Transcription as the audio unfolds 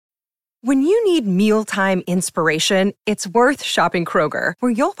When you need mealtime inspiration, it's worth shopping Kroger,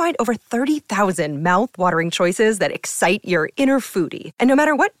 where you'll find over 30,000 mouth-watering choices that excite your inner foodie. And no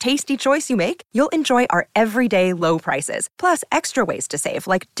matter what tasty choice you make, you'll enjoy our everyday low prices, plus extra ways to save,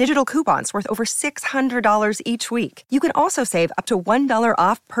 like digital coupons worth over $600 each week. You can also save up to $1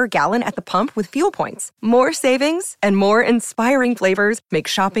 off per gallon at the pump with fuel points. More savings and more inspiring flavors make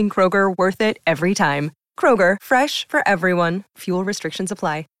shopping Kroger worth it every time. Kroger, fresh for everyone. Fuel restrictions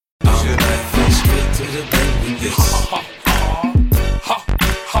apply.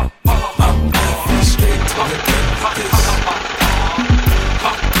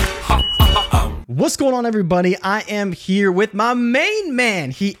 What's going on, everybody? I am here with my main man.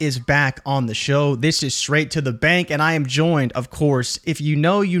 He is back on the show. This is Straight to the Bank, and I am joined, of course, if you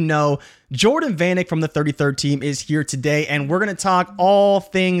know, you know, Jordan Vanek from the 33rd team is here today, and we're going to talk all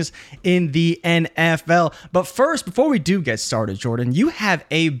things in the NFL. But first, before we do get started, Jordan, you have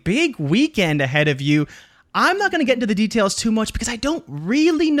a big weekend ahead of you. I'm not going to get into the details too much because I don't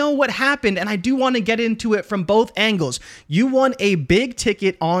really know what happened, and I do want to get into it from both angles. You won a big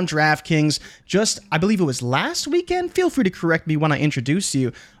ticket on DraftKings just, I believe it was last weekend. Feel free to correct me when I introduce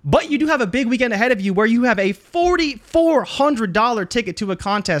you. But you do have a big weekend ahead of you where you have a $4,400 ticket to a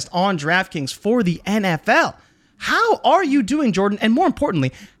contest on DraftKings for the NFL. How are you doing, Jordan? And more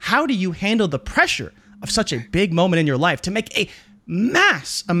importantly, how do you handle the pressure of such a big moment in your life to make a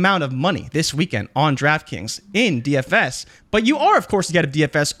mass amount of money this weekend on DraftKings in DFS? But you are, of course, the head of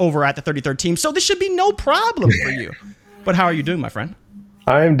DFS over at the 33rd team, so this should be no problem for you. But how are you doing, my friend?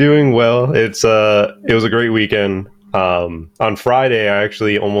 I'm doing well. It was a great weekend. On Friday, I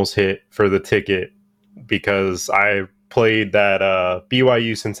actually almost hit for the ticket because I played that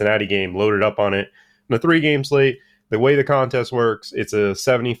BYU Cincinnati game, loaded up on it. In a 3-game slate, the way the contest works, it's a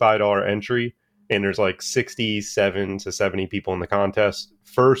 $75 entry. And there's like 67 to 70 people in the contest.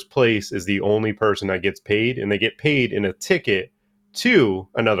 First place is the only person that gets paid, and they get paid in a ticket to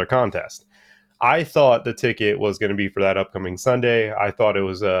another contest. I thought the ticket was going to be for that upcoming Sunday. I thought it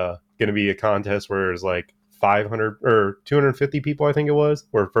was going to be a contest where it was like 500 or 250 people, I think it was,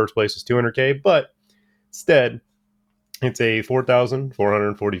 where first place was $200K. But instead, it's a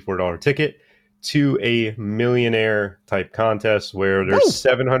 $4,444 ticket to a millionaire type contest where there's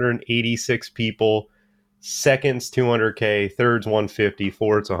 786 people, seconds 200K, thirds 150,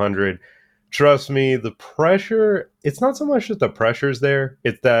 fourths 100. Trust me, the pressure, it's not so much that the pressure's there,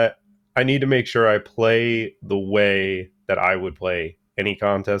 it's that I need to make sure I play the way that I would play any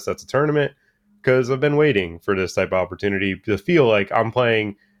contest that's a tournament, because I've been waiting for this type of opportunity to feel like I'm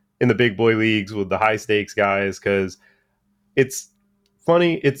playing in the big boy leagues with the high stakes guys, because it's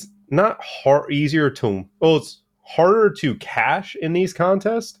funny, it's not it's harder to cash in these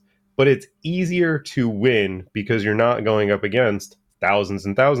contests, but it's easier to win because you're not going up against thousands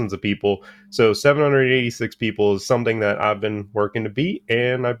and thousands of people. So 786 people is something that I've been working to beat,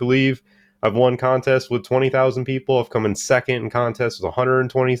 and I believe I've won contests with 20,000 people. I've come in second in contests with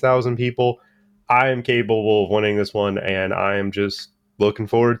 120,000 people. I am capable of winning this one, and I am just looking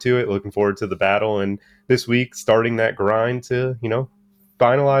forward to it, looking forward to the battle, and this week starting that grind to,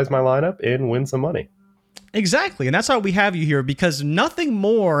 finalize my lineup and win some money. Exactly. And that's why we have you here, because nothing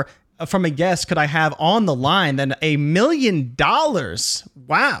more from a guest could I have on the line than $1 million.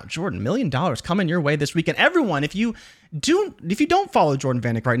 Wow, Jordan, $1 million coming your way this weekend. Everyone, if you don't follow Jordan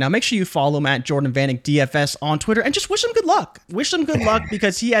Vanek right now, make sure you follow him at Jordan Vanek DFS on Twitter and just wish him good luck. Wish him good luck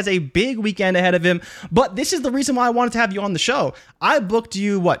because he has a big weekend ahead of him. But this is the reason why I wanted to have you on the show. I booked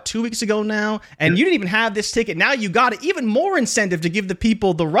you, 2 weeks ago now, and you didn't even have this ticket. Now you got it. Even more incentive to give the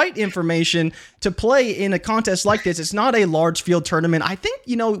people the right information to play in a contest like this. It's not a large field tournament. I think,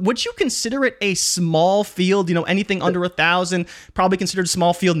 would you consider it a small field? Anything under 1,000, probably considered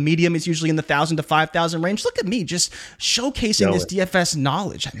small field. Medium is usually in the 1,000 to 5,000 range. Look at me, just showcasing this DFS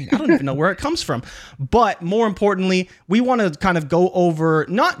knowledge. I mean, I don't even know where it comes from. But more importantly, we want to kind of go over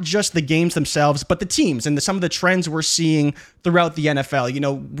not just the games themselves, but the teams and some of the trends we're seeing throughout the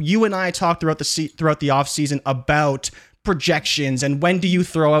NFL. You and I talked throughout the offseason about projections and when do you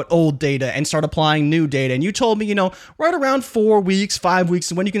throw out old data and start applying new data. And you told me, right around 4 weeks, 5 weeks,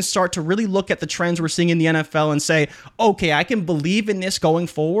 and when you can start to really look at the trends we're seeing in the NFL and say, okay, I can believe in this going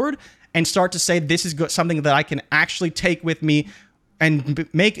forward, and start to say this is something that I can actually take with me and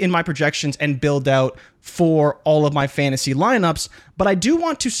make in my projections and build out for all of my fantasy lineups. But I do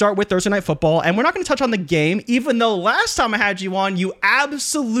want to start with Thursday Night Football, and we're not going to touch on the game, even though last time I had you on, you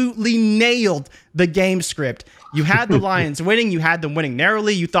absolutely nailed the game script. You had the Lions winning. You had them winning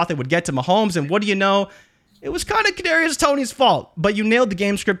narrowly. You thought they would get to Mahomes, and what do you know? it was kind of Kadarius Toney's fault, but you nailed the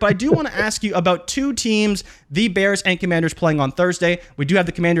game script. But I do want to ask you about two teams, the Bears and Commanders, playing on Thursday. We do have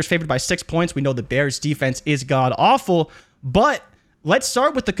the Commanders favored by 6 points. We know the Bears defense is god-awful, but let's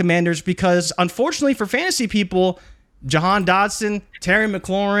start with the Commanders because, unfortunately for fantasy people, Jahan Dotson, Terry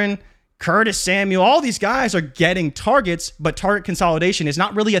McLaurin, Curtis Samuel, all these guys are getting targets, but target consolidation is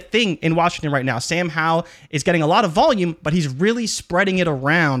not really a thing in Washington right now. Sam Howell is getting a lot of volume, but he's really spreading it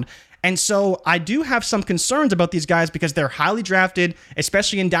around. And so I do have some concerns about these guys because they're highly drafted,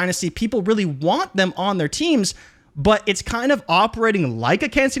 especially in Dynasty. People really want them on their teams, but it's kind of operating like a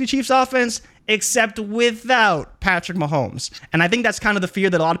Kansas City Chiefs offense, except without Patrick Mahomes. And I think that's kind of the fear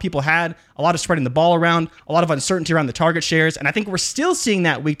that a lot of people had, a lot of spreading the ball around, a lot of uncertainty around the target shares. And I think we're still seeing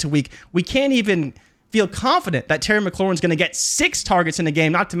that week to week. We can't even feel confident that Terry McLaurin's going to get 6 targets in a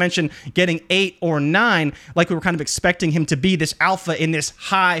game, not to mention getting 8 or 9, like we were kind of expecting him to be, this alpha in this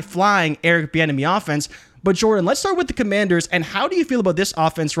high-flying Eric Bieniemy offense. But Jordan, let's start with the Commanders. And how do you feel about this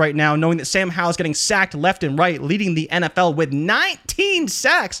offense right now, knowing that Sam Howell's getting sacked left and right, leading the NFL with 19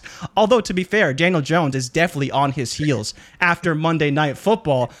 sacks? Although, to be fair, Daniel Jones is definitely on his heels after Monday Night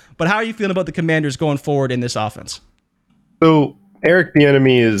Football. But how are you feeling about the Commanders going forward in this offense? So Eric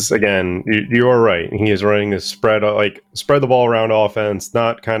Bieniemy is, again, you are right. He is running this spread the ball around offense,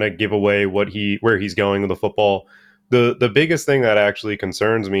 not kind of give away where he's going with the football. The biggest thing that actually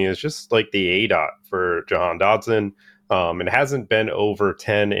concerns me is just like the ADOT for Jahan Dotson. It hasn't been over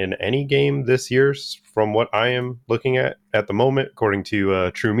 10 in any game this year from what I am looking at the moment, according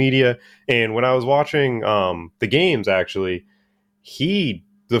to True Media. And when I was watching the games, actually,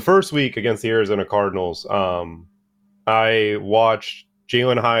 the first week against the Arizona Cardinals, I watched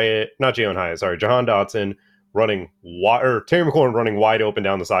Jahan Dotson Terry McLaurin running wide open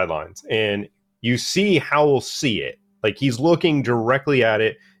down the sidelines. And you see Howell see it. Like, he's looking directly at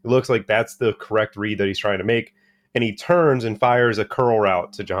it. It looks like that's the correct read that he's trying to make. And he turns and fires a curl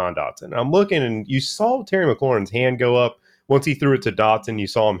route to Jahan Dotson. I'm looking, and you saw Terry McLaurin's hand go up. Once he threw it to Dotson, you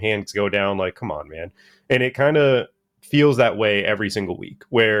saw him hands go down. Like, come on, man. And it kind of feels that way every single week,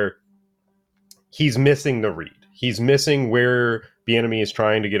 where he's missing the read. He's missing where Bieniemy is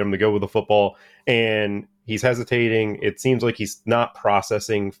trying to get him to go with the football, and he's hesitating. It seems like he's not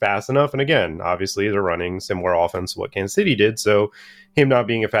processing fast enough. And again, obviously, they're running similar offense to what Kansas City did, so him not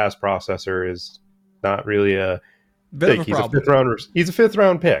being a fast processor is not really a bit of a problem. He's a fifth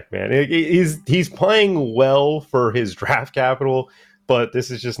round pick, man. He's playing well for his draft capital, but this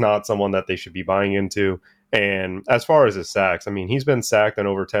is just not someone that they should be buying into. And as far as his sacks, I mean, he's been sacked on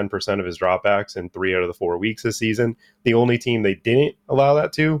over 10% of his dropbacks in 3 out of the 4 weeks this season. The only team they didn't allow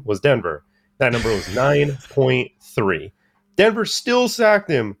that to was Denver. That number was 9.3. Denver still sacked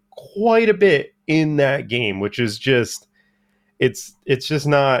him quite a bit in that game, which is just, it's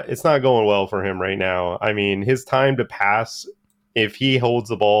not going well for him right now. I mean, his time to pass, if he holds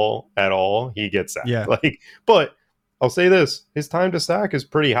the ball at all, he gets sacked. Yeah. But I'll say this, his time to sack is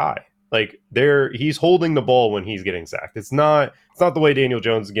pretty high. He's holding the ball when he's getting sacked. It's not the way Daniel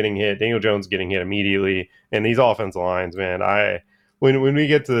Jones is getting hit. Daniel Jones is getting hit immediately. And these offensive lines, man, when we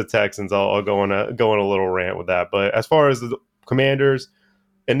get to the Texans, I'll go on a little rant with that. But as far as the Commanders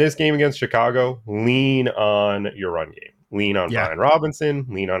in this game against Chicago, lean on your run game. Lean on Brian Robinson.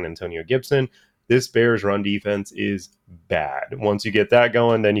 Lean on Antonio Gibson. This Bears run defense is bad. Once you get that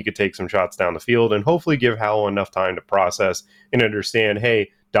going, then you could take some shots down the field and hopefully give Howell enough time to process and understand,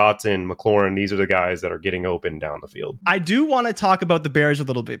 hey, Dotson, McLaurin, these are the guys that are getting open down the field. I do want to talk about the Bears a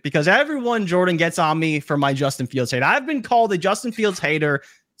little bit because everyone, Jordan, gets on me for my Justin Fields hate. I've been called a Justin Fields hater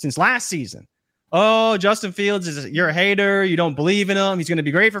since last season. Oh, Justin Fields, you're a hater. You don't believe in him. He's going to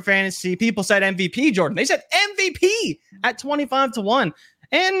be great for fantasy. People said MVP, Jordan. They said MVP at 25-1.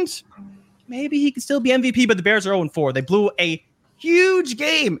 And maybe he could still be MVP, but the Bears are 0-4. They blew a huge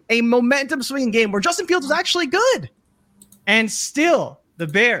game, a momentum swinging game where Justin Fields was actually good. And still, the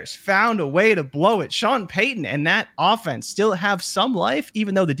Bears found a way to blow it. Sean Payton and that offense still have some life,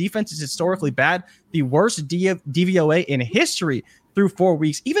 even though the defense is historically bad. The worst DVOA in history through 4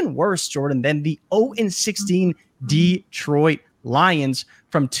 weeks. Even worse, Jordan, than the 0-16 Detroit Lions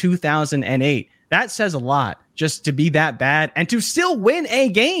from 2008. That says a lot just to be that bad and to still win a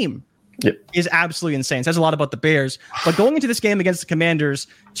game. Yep. Is absolutely insane. It says a lot about the Bears. But going into this game against the Commanders,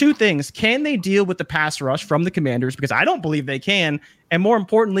 2 things. Can they deal with the pass rush from the Commanders? Because I don't believe they can. And more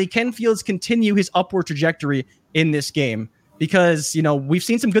importantly, can Fields continue his upward trajectory in this game? Because, we've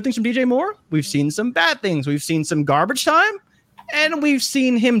seen some good things from DJ Moore. We've seen some bad things. We've seen some garbage time. And we've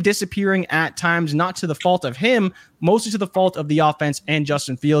seen him disappearing at times, not to the fault of him, mostly to the fault of the offense and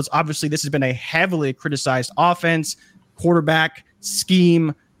Justin Fields. Obviously, this has been a heavily criticized offense, quarterback,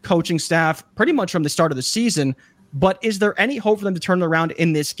 scheme, coaching staff pretty much from the start of the season. But is there any hope for them to turn it around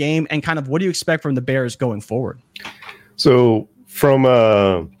in this game? And kind of what do you expect from the Bears going forward? So from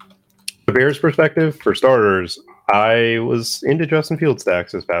the Bears' perspective, for starters, I was into Justin Fields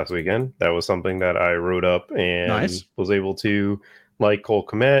stacks this past weekend. That was something that I wrote up and was able to like Cole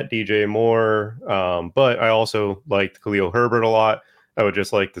Kmet, DJ Moore. But I also liked Khalil Herbert a lot. I would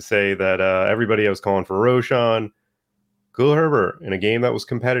just like to say that everybody I was calling for Roshan, Khalil Herbert in a game that was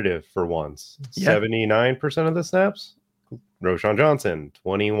competitive for once. 79% of the snaps, Roshan Johnson,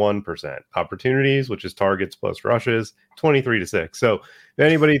 21%. Opportunities, which is targets plus rushes, 23-6. So if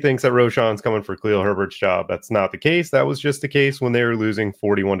anybody thinks that Roshan's coming for Khalil Herbert's job, that's not the case. That was just the case when they were losing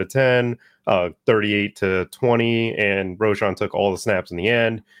 41-10, 38-20, and Roshan took all the snaps in the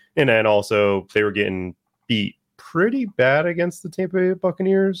end. And then also they were getting beat pretty bad against the Tampa Bay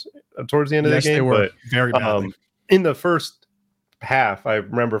Buccaneers towards the end of the game. They were but very badly. In the first half, I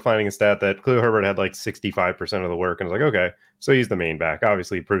remember finding a stat that Khalil Herbert had like 65% of the work, and I was like, okay, so he's the main back.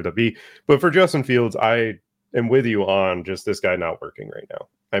 Obviously, he proved to be. But for Justin Fields, I am with you on just this guy not working right now.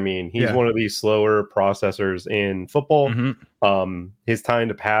 I mean, he's one of these slower processors in football. His time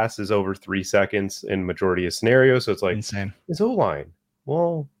to pass is over 3 seconds in majority of scenarios, so it's like insane. His O-line.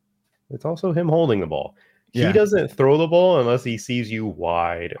 Well, it's also him holding the ball. He doesn't throw the ball unless he sees you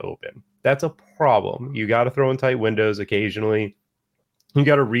wide open. That's a problem. You got to throw in tight windows occasionally. You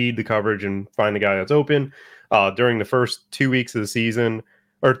got to read the coverage and find the guy that's open. During the first 2 weeks of the season,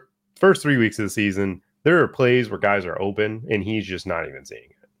 or first 3 weeks of the season, there are plays where guys are open and he's just not even seeing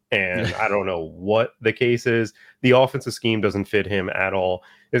it. And I don't know what the case is. The offensive scheme doesn't fit him at all.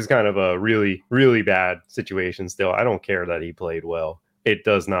 It's kind of a really, really bad situation still. I don't care that he played well. It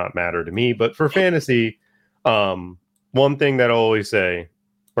does not matter to me. But for fantasy, one thing that I always say,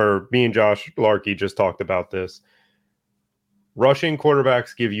 or me and Josh Larkey just talked about this, rushing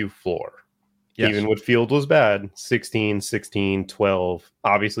quarterbacks give you floor. Even when Field was bad, 16, 16, 12,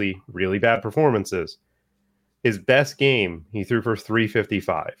 obviously really bad performances. His best game, he threw for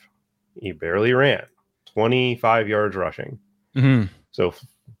 355. He barely ran, 25 yards rushing. So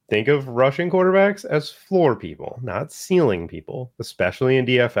think of rushing quarterbacks as floor people, not ceiling people, especially in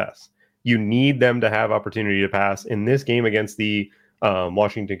DFS. You need them to have opportunity to pass. In this game against the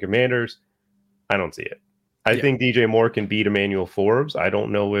Washington Commanders, I don't see it. I think DJ Moore can beat Emmanuel Forbes. I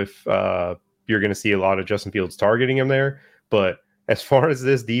don't know if you're going to see a lot of Justin Fields targeting him there. But as far as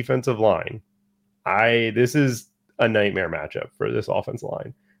this defensive line, this is a nightmare matchup for this offensive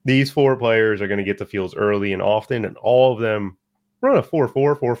line. These four players are going to get to Fields early and often, and all of them run a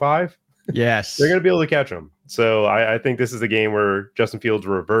 4-4, 4-5. Yes. They're going to be able to catch them. So I think this is a game where Justin Fields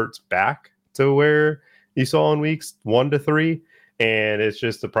reverts back to where you saw in weeks 1 to 3. And it's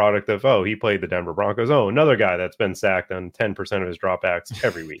just a product of, he played the Denver Broncos. Another guy that's been sacked on 10% of his dropbacks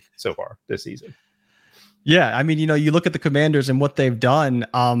every week so far this season. Yeah, I mean, you look at the Commanders and what they've done,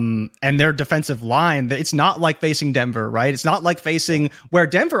 and their defensive line. It's not like facing Denver, right? It's not like facing where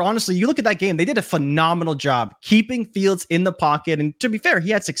Denver, honestly, you look at that game, they did a phenomenal job keeping Fields in the pocket. And to be fair,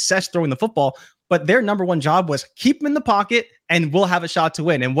 he had success throwing the football, but their number one job was keep him in the pocket and we'll have a shot to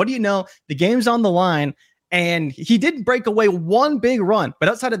win. And what do you know? The game's on the line. And he did break away one big run, but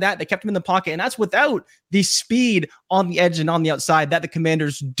outside of that, they kept him in the pocket. And that's without the speed on the edge and on the outside that the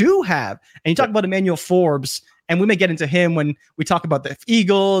Commanders do have. And you talk about Emmanuel Forbes, and we may get into him when we talk about the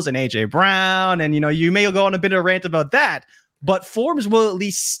Eagles and AJ Brown. And, you may go on a bit of a rant about that, but Forbes will at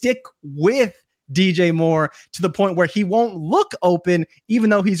least stick with DJ Moore to the point where he won't look open, even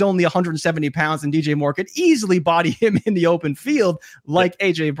though he's only 170 pounds and DJ Moore could easily body him in the open field like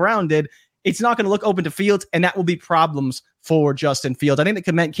AJ Brown did. It's not going to look open to Fields, and that will be problems for Justin Fields. I think the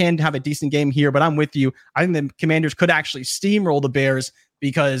Commanders can have a decent game here, but I'm with you. I think the Commanders could actually steamroll the Bears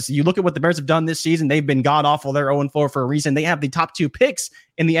because you look at what the Bears have done this season. They've been god-awful. They're 0-4 for a reason. They have the top 2 picks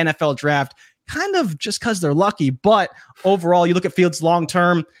in the NFL draft, kind of just because they're lucky. But overall, you look at Fields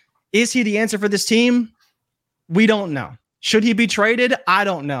long-term. Is he the answer for this team? We don't know. Should he be traded? I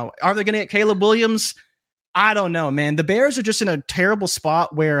don't know. Are they going to get Caleb Williams? I don't know, man. The Bears are just in a terrible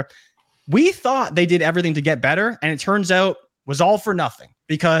spot where we thought they did everything to get better, and it turns out was all for nothing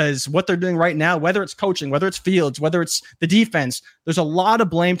because what they're doing right now, whether it's coaching, whether it's Fields, whether it's the defense, there's a lot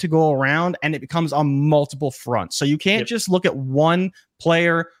of blame to go around, and it becomes on multiple fronts. So you can't just look at one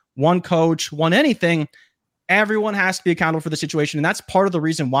player, one coach, one anything. Everyone has to be accountable for the situation, and that's part of the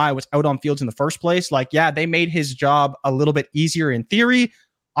reason why I was out on Fields in the first place. They made his job a little bit easier in theory.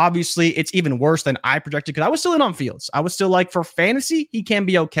 Obviously, it's even worse than I projected because I was still in on Fields. I was still like, for fantasy, he can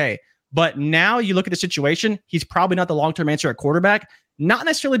be okay. But now you look at the situation, he's probably not the long-term answer at quarterback. not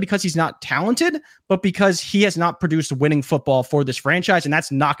necessarily because he's not talented, but because he has not produced winning football for this franchise, and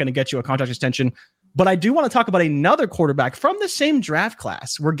that's not going to get you a contract extension. But I do want to talk about another quarterback from the same draft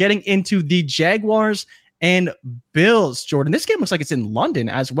class. We're getting into the Jaguars and Bills, Jordan. This game looks like it's in London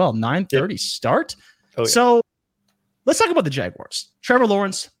as well, 9:30 start. Oh, yeah. So let's talk about the Jaguars. Trevor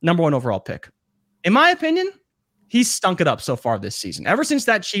Lawrence, number 1 overall pick. In my opinion, he's stunk it up so far this season. Ever since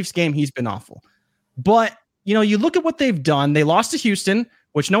that Chiefs game, he's been awful. But, you look at what they've done. They lost to Houston,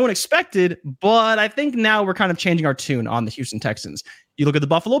 which no one expected, but I think now we're kind of changing our tune on the Houston Texans. You look at the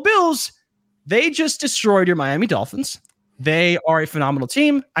Buffalo Bills, they just destroyed your Miami Dolphins. They are a phenomenal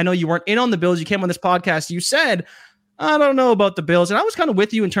team. I know you weren't in on the Bills. You came on this podcast. You said, I don't know about the Bills. And I was kind of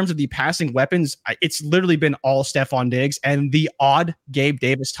with you in terms of the passing weapons. It's literally been all Stephon Diggs and the odd Gabe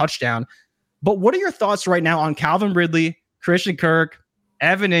Davis touchdown. But what are your thoughts right now on Calvin Ridley, Christian Kirk,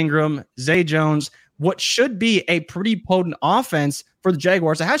 Evan Ingram, Zay Jones, what should be a pretty potent offense for the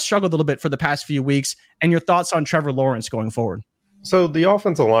Jaguars that has struggled a little bit for the past few weeks, and your thoughts on Trevor Lawrence going forward? So the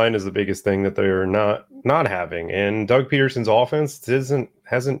offensive line is the biggest thing that they're not having, and Doug Peterson's offense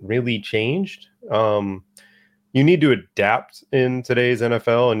hasn't really changed. You need to adapt in today's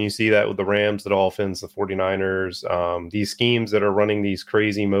NFL, and you see that with the Rams, the Dolphins, the 49ers, these schemes that are running these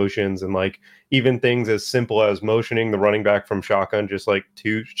crazy motions, and like even things as simple as motioning the running back from shotgun, just like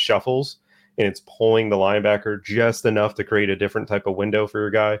 2 shuffles, and it's pulling the linebacker just enough to create a different type of window for your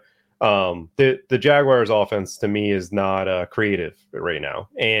guy. The Jaguars offense to me is not creative right now.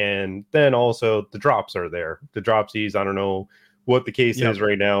 And then also the drops are there. The dropsies, I don't know what the case is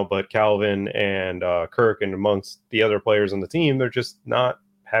right now, but Calvin and Kirk and amongst the other players on the team, they're just not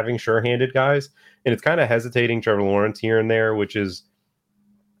having sure-handed guys. And it's kind of hesitating Trevor Lawrence here and there, which is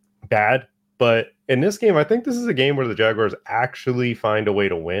bad. But in this game, I think this is a game where the Jaguars actually find a way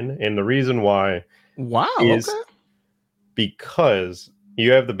to win. And the reason why is because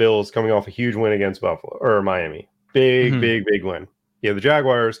you have the Bills coming off a huge win against Buffalo or Miami. Big win. You have the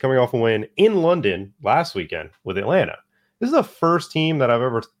Jaguars coming off a win in London last weekend with Atlanta. This is the first team that I've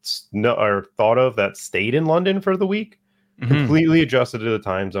ever thought of that stayed in London for the week. Completely adjusted to the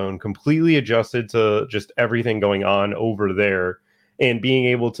time zone, completely adjusted to just everything going on over there, and being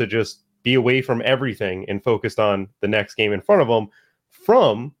able to just be away from everything and focused on the next game in front of them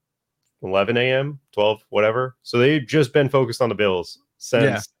from 11 a.m., 12, whatever. So they've just been focused on the Bills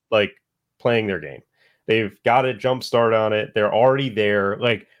since like playing their game. They've got a jump start on it. They're already there.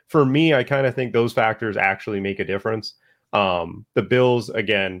 Like for me, I kind of think those factors actually make a difference. The Bills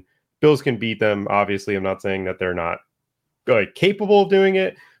can beat them. Obviously, I'm not saying that they're not like capable of doing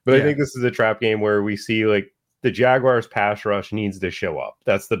it, but I think this is a trap game where we see like the Jaguars pass rush needs to show up.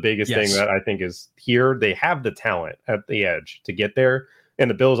 That's the biggest thing that I think is here. They have the talent at the edge to get there, and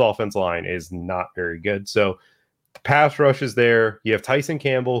the Bills offense line is not very good. So the pass rush is there. You have Tyson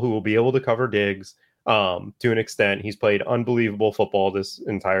Campbell, who will be able to cover Diggs to an extent. He's played unbelievable football this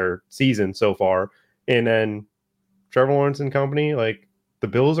entire season so far. And then Trevor Lawrence and company, like the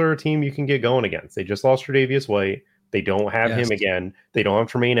Bills are a team you can get going against. They just lost Tre'Davious White. They don't have him again. They don't have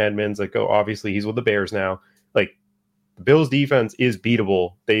Tremaine Edmonds. Like, obviously he's with the Bears now. Like the Bills defense is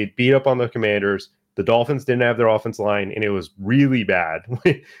beatable. They beat up on the Commanders. The Dolphins didn't have their offense line, and it was really bad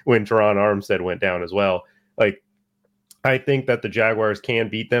when Teron Armstead went down as well. Like, I think that the Jaguars can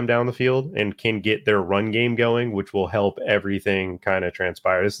beat them down the field and can get their run game going, which will help everything kind of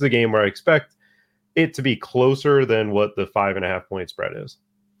transpire. This is a game where I expect it to be closer than what the 5.5 point spread is.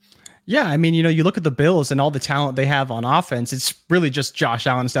 Yeah, I mean, you look at the Bills and all the talent they have on offense. It's really just Josh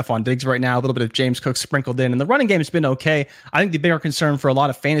Allen and Stephon Diggs right now, a little bit of James Cook sprinkled in. And the running game has been okay. I think the bigger concern for a lot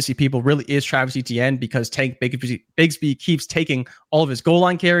of fantasy people really is Travis Etienne, because Tank Bigsby keeps taking all of his goal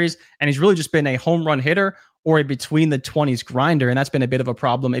line carries, and he's really just been a home run hitter or a between the 20s grinder. And that's been a bit of a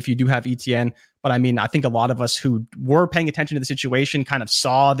problem if you do have Etienne. But I mean, I think a lot of us who were paying attention to the situation kind of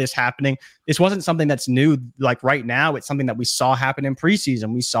saw this happening. This wasn't something that's new. Like right now, it's something that we saw happen in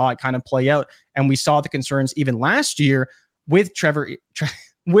preseason. We saw it kind of play out, and we saw the concerns even last year with Travis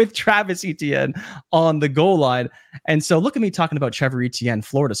Etienne on the goal line. And so look at me talking about Trevor Etienne,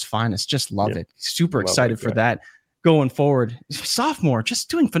 Florida's finest. Just love it. Super excited for that going forward. Sophomore, just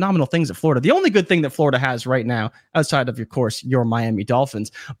doing phenomenal things at Florida. The only good thing that Florida has right now, outside of, course, your Miami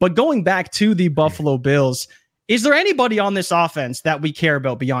Dolphins. But going back to the Buffalo Bills, is there anybody on this offense that we care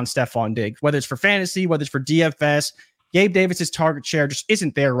about beyond Stephon Diggs? Whether it's for fantasy, whether it's for DFS, Gabe Davis's target share just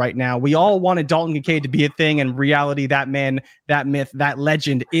isn't there right now. We all wanted Dalton Kincaid to be a thing. In reality, that man, that myth, that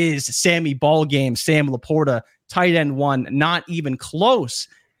legend is Sammy Ballgame, Sam Laporta, tight end one, not even close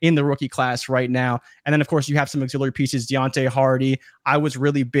in the rookie class right now. And then, of course, you have some auxiliary pieces, Deontay Hardy. I was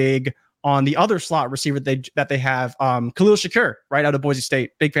really big on the other slot receiver that they have, Khalil Shakur, right out of Boise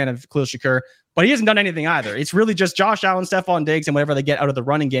State. Big fan of Khalil Shakur, but he hasn't done anything either. It's really just Josh Allen, Stephon Diggs, and whatever they get out of the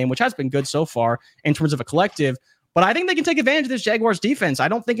running game, which has been good so far in terms of a collective. But I think they can take advantage of this Jaguars defense. I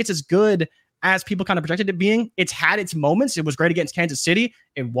don't think it's as good as people kind of projected it being. It's had its moments. It was great against Kansas City.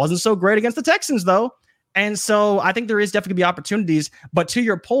 It wasn't so great against the Texans, though. And so I think there is definitely going to be opportunities. But to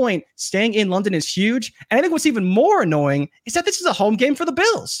your point, staying in London is huge. And I think what's even more annoying is that this is a home game for the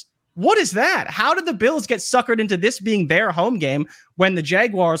Bills. What is that? How did the Bills get suckered into this being their home game when the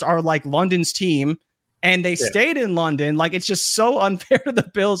Jaguars are like London's team and they stayed in London? Like, it's just so unfair to the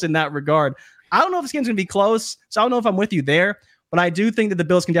Bills in that regard. I don't know if this game's going to be close, so I don't know if I'm with you there, but I do think that the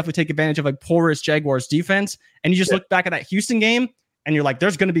Bills can definitely take advantage of a porous Jaguars defense. And you just look back at that Houston game and you're like,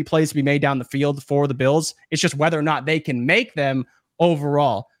 there's going to be plays to be made down the field for the Bills. It's just whether or not they can make them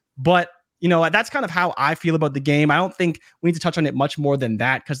overall. But you know, that's kind of how I feel about the game. I don't think we need to touch on it much more than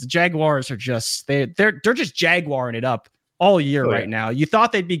that because the Jaguars are just they're just Jaguaring it up all year right now. You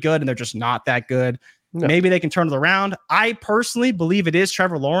thought they'd be good, and they're just not that good. No. Maybe they can turn it around. I personally believe it is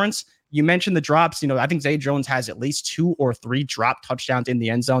Trevor Lawrence. You mentioned the drops. You know, I think Zay Jones has at least 2 or 3 drop touchdowns in the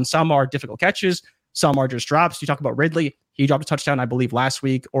end zone. Some are difficult catches. Some are just drops. You talk about Ridley. He dropped a touchdown, I believe, last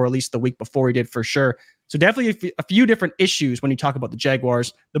week, or at least the week before he did for sure. So definitely a few different issues when you talk about the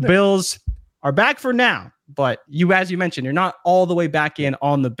Jaguars. The Bills are back for now, but as you mentioned, you're not all the way back in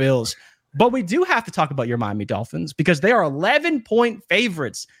on the Bills. But we do have to talk about your Miami Dolphins because they are 11-point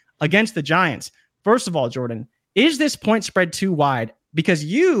favorites against the Giants. First of all, Jordan, is this point spread too wide? Because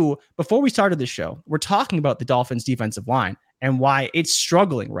before we started the show, we're talking about the Dolphins defensive line and why it's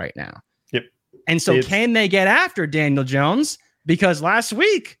struggling right now. Yep. And so can they get after Daniel Jones? Because last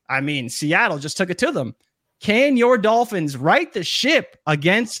week, Seattle just took it to them. Can your Dolphins right the ship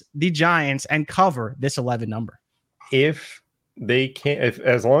against the Giants and cover this 11 number? If they can't,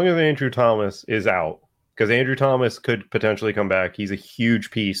 as long as Andrew Thomas is out, because Andrew Thomas could potentially come back. He's a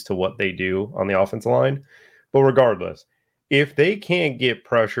huge piece to what they do on the offensive line. But regardless, if they can't get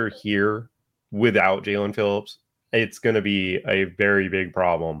pressure here without Jalen Phillips, it's going to be a very big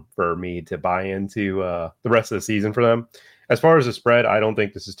problem for me to buy into the rest of the season for them. As far as the spread, I don't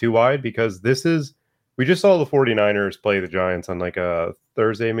think this is too wide because we just saw the 49ers play the Giants on like a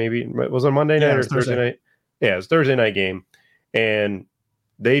Thursday, maybe. Was it Monday night or Thursday night? Yeah, it was Thursday night game. And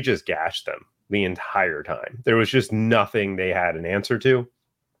they just gashed them the entire time. There was just nothing they had an answer to.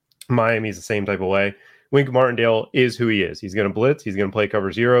 Miami's the same type of way. Wink Martindale is who he is. He's going to blitz. He's going to play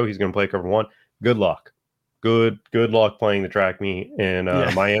cover 0. He's going to play cover 1. Good luck. Good luck playing the track meet in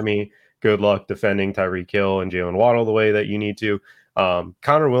Miami. Good luck defending Tyreek Hill and Jalen Waddle the way that you need to.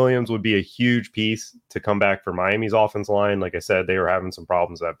 Connor Williams would be a huge piece to come back for Miami's offense line. Like I said, they were having some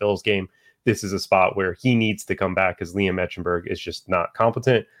problems in that Bills game. This is a spot where he needs to come back because Liam Etchenberg is just not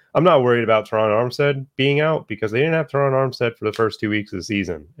competent. I'm not worried about Teron Armstead being out because they didn't have Teron Armstead for the first 2 weeks of the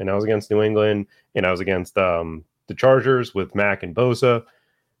season. And I was against New England and I was against the Chargers with Mack and Bosa.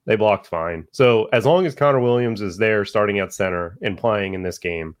 They blocked fine. So as long as Connor Williams is there starting at center and playing in this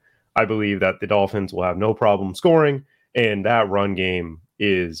game, I believe that the Dolphins will have no problem scoring. And that run game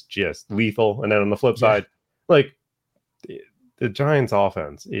is just lethal. And then on the flip side, like the Giants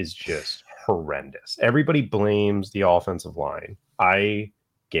offense is just horrendous. Everybody blames the offensive line. I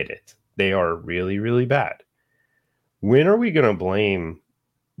get it. They are really, really bad. When are we going to blame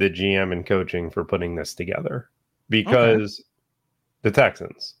the GM and coaching for putting this together? Because the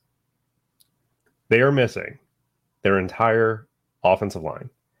Texans, they are missing their entire offensive line.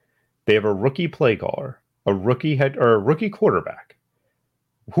 They have a rookie play caller, a rookie quarterback.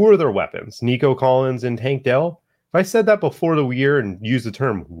 Who are their weapons? Nico Collins and Tank Dell? If I said that before the year and used the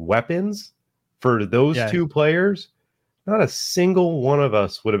term weapons for those two players, not a single one of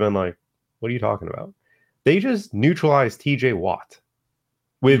us would have been like, what are you talking about? They just neutralized TJ Watt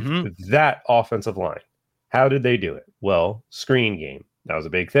with that offensive line. How did they do it? Well, screen game. That was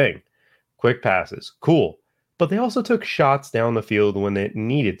a big thing. Quick passes. Cool. But they also took shots down the field when they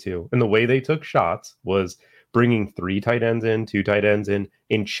needed to. And the way they took shots was bringing 3 tight ends in, 2 tight ends in,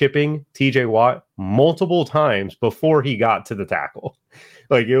 and chipping TJ Watt multiple times before he got to the tackle.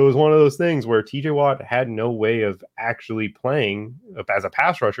 Like, it was one of those things where TJ Watt had no way of actually playing as a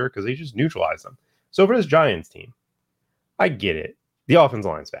pass rusher because they just neutralized them. So for this Giants team, I get it. The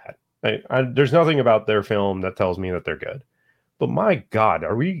offensive line's bad. There's nothing about their film that tells me that they're good. But my God,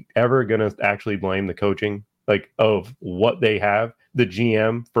 are we ever going to actually blame the coaching of what they have, the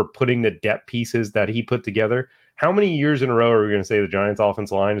GM, for putting the depth pieces that he put together? How many years in a row are we going to say the Giants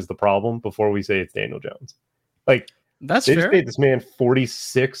offensive line is the problem before we say it's Daniel Jones? That's they fair. Just paid this man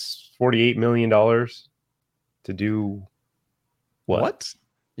 $48 million to do what?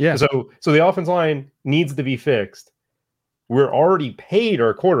 Yeah. So the offense line needs to be fixed. We're already paid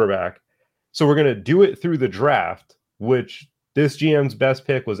our quarterback, so we're going to do it through the draft, which this GM's best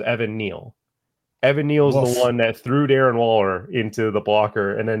pick was Evan Neal. Evan Neal's the one that threw Darren Waller into the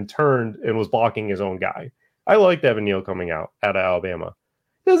blocker and then turned and was blocking his own guy. I liked Evan Neal coming out of Alabama.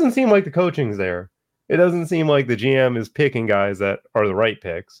 It doesn't seem like the coaching's there. It doesn't seem like the GM is picking guys that are the right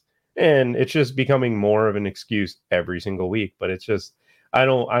picks. And it's just becoming more of an excuse every single week. But it's just, I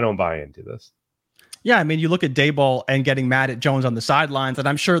don't buy into this. Yeah, I mean, you look at Daboll and getting mad at Jones on the sidelines, and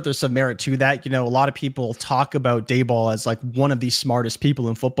I'm sure there's some merit to that. You know, a lot of people talk about Daboll as like one of the smartest people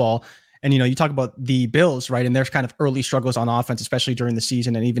in football. And, you know, you talk about the Bills, right? And there's kind of early struggles on offense, especially during the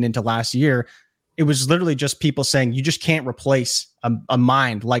season and even into last year. It was literally just people saying you just can't replace a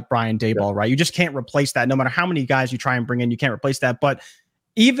mind like Brian Daboll, right? You just can't replace that. No matter how many guys you try and bring in, you can't replace that. But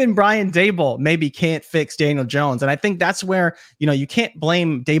even Brian Daboll maybe can't fix Daniel Jones. And I think that's where, you know, you can't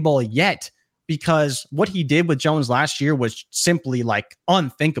blame Daboll yet, because what he did with Jones last year was simply like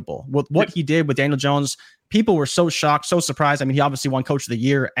unthinkable. What he did with Daniel Jones, people were so shocked, so surprised. I mean, he obviously won Coach of the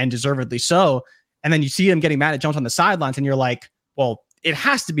Year and deservedly so. And then you see him getting mad at Jones on the sidelines, and you're like, well, it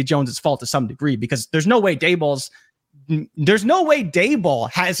has to be Jones's fault to some degree, because there's no way Daboll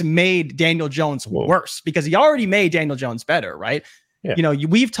has made Daniel Jones worse, because he already made Daniel Jones better, right? Yeah. You know,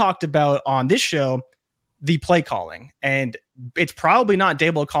 we've talked about on this show the play calling, and it's probably not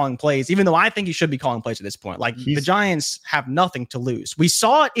Daboll calling plays, even though I think he should be calling plays at this point. Like, the Giants have nothing to lose. We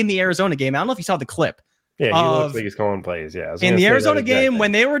saw it in the Arizona game. I don't know if you saw the clip. Yeah, he looks like he's calling plays. Yeah, in the Arizona game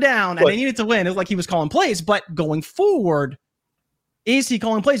when they were down and they needed to win, it was like he was calling plays. But going forward, is he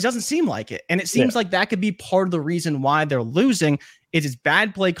calling plays? It doesn't seem like it. And it seems like that could be part of the reason why they're losing. It is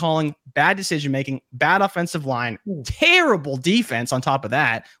bad play calling, bad decision making, bad offensive line, terrible defense on top of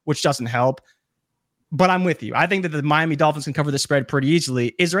that, which doesn't help. But I'm with you. I think that the Miami Dolphins can cover the spread pretty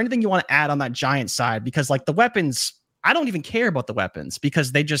easily. Is there anything you want to add on that Giants side? Because like the weapons, I don't even care about the weapons,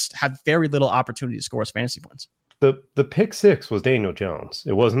 because they just have very little opportunity to score as fantasy points. The pick six was Daniel Jones.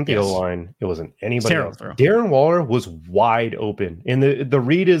 It wasn't the O-line. It wasn't anybody else. Darren Waller was wide open. And the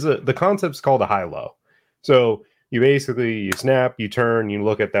read is the concept's called a high-low. So you snap, you turn, you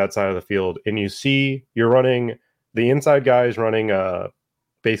look at that side of the field, and you see you're running, the inside guy is running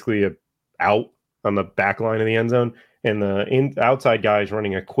basically a out on the back line of the end zone, and the outside guy is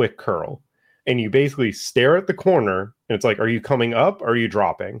running a quick curl. And you basically stare at the corner, and it's like, are you coming up or are you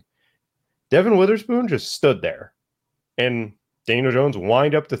dropping? Devin Witherspoon just stood there, and Daniel Jones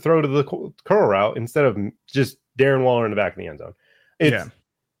wind up to throw to the curl route instead of just Darren Waller in the back of the end zone.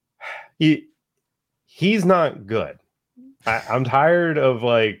 He's not good. I'm tired of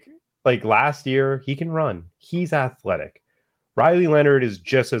like last year, he can run. He's athletic. Riley Leonard is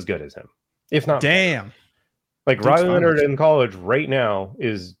just as good as him, if not damn better. Like Riley Leonard in college right now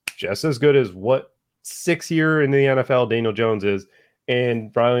is just as good as what 6 year in the NFL Daniel Jones is.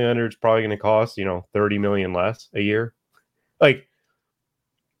 And Riley Leonard's probably going to cost, $30 million less a year. Like,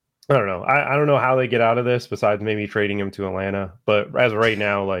 I don't know. I don't know how they get out of this besides maybe trading him to Atlanta. But as of right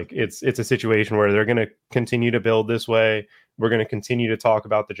now, like it's a situation where they're going to continue to build this way. We're going to continue to talk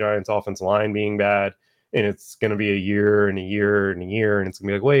about the Giants' offensive line being bad. And it's going to be a year and a year and a year. And it's going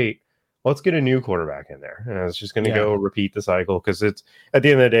to be like, wait, let's get a new quarterback in there. And it's just going to go repeat the cycle, because it's at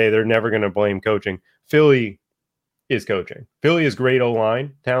the end of the day, they're never going to blame coaching. Philly is coaching. Philly is great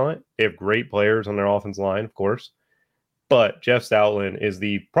O-line talent. They have great players on their offensive line, of course. But Jeff Stoutland is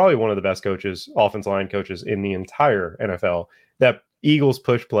probably one of the best offensive line coaches in the entire NFL. That Eagles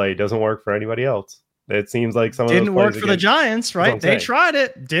push play doesn't work for anybody else. It seems like some of didn't work for the Giants, right? They tried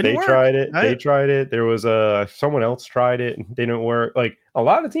it. Didn't work. They tried it. There was someone else tried it and didn't work. Like a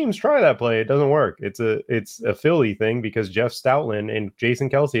lot of teams try that play. It doesn't work. It's a Philly thing, because Jeff Stoutland and Jason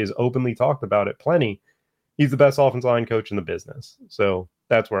Kelce has openly talked about it plenty. He's the best offensive line coach in the business. So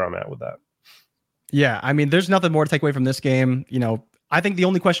that's where I'm at with that. Yeah. I mean, there's nothing more to take away from this game. I think the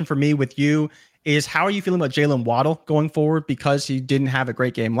only question for me with you is, how are you feeling about Jalen Waddle going forward? Because he didn't have a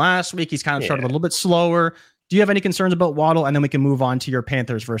great game last week. He's kind of started a little bit slower. Do you have any concerns about Waddle? And then we can move on to your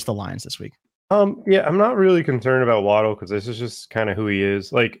Panthers versus the Lions this week. Yeah, I'm not really concerned about Waddle, because this is just kind of who he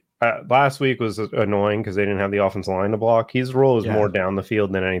is. Like last week was annoying because they didn't have the offensive line to block. His role is more down the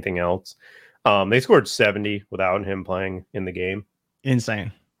field than anything else. They scored 70 without him playing in the game.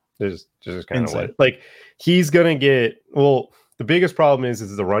 Insane. There's just kind of like he's gonna get. Well, the biggest problem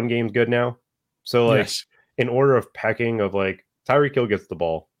is the run game's good now. So like in order of pecking of like Tyreek Hill gets the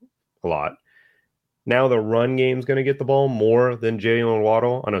ball a lot. Now the run game's gonna get the ball more than Jalen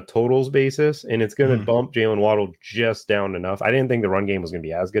Waddle on a totals basis, and it's gonna bump Jalen Waddle just down enough. I didn't think the run game was gonna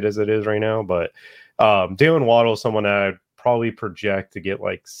be as good as it is right now, but Jalen Waddle is someone that I'd probably project to get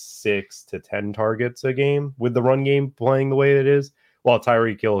like 6 to 10 targets a game with the run game playing the way it is, while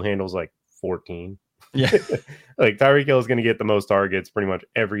Tyreek Hill handles like 14. Yeah. Like Tyreek Hill is going to get the most targets pretty much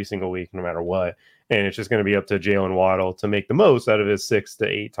every single week, no matter what. And it's just going to be up to Jalen Waddle to make the most out of his 6 to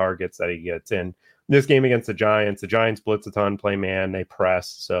 8 targets that he gets. And this game against the Giants blitz a ton, play man, they press.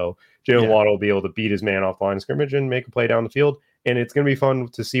 So Jalen Waddle will be able to beat his man off the line of scrimmage and make a play down the field. And it's going to be fun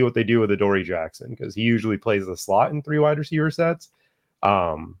to see what they do with Adoree Jackson, because he usually plays the slot in 3 wide receiver sets.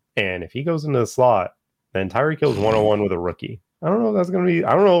 And if he goes into the slot, then Tyreek Hill's 1-on-1 with a rookie. I don't know if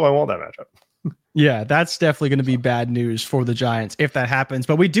I want that matchup. Yeah, that's definitely going to be bad news for the Giants if that happens.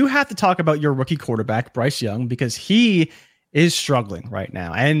 But we do have to talk about your rookie quarterback, Bryce Young, because he is struggling right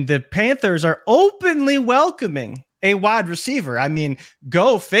now. And the Panthers are openly welcoming a wide receiver. I mean,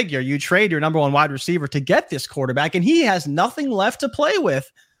 go figure. You trade your number 1 wide receiver to get this quarterback, and he has nothing left to play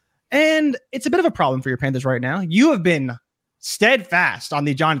with. And it's a bit of a problem for your Panthers right now. You have been steadfast on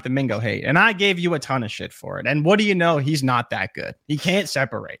the Jonathan Mingo hate, and I gave you a ton of shit for it. And what do you know? He's not that good. He can't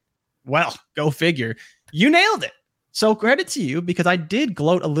separate. Well, go figure. You nailed it. So credit to you, because I did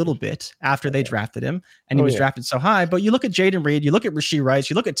gloat a little bit after they drafted him, and he was drafted so high. But you look at Jaden Reed, you look at Rashee Rice,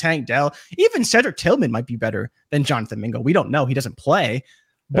 you look at Tank Dell, even Cedric Tillman might be better than Jonathan Mingo. We don't know. He doesn't play.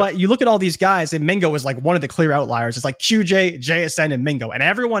 But you look at all these guys, and Mingo is like one of the clear outliers. It's like QJ, JSN, and Mingo. And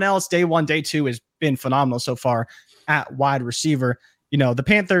everyone else, day 1, day 2, has been phenomenal so far at wide receiver. You know, the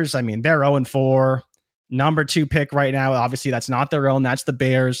Panthers, I mean, they're 0-4. Number 2 pick right now. Obviously, that's not their own. That's the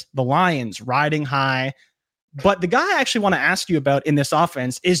Bears. The Lions riding high. But the guy I actually want to ask you about in this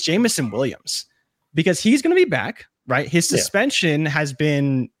offense is Jameson Williams, because he's going to be back, right? His suspension has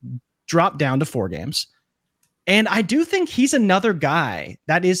been dropped down to 4 games. And I do think he's another guy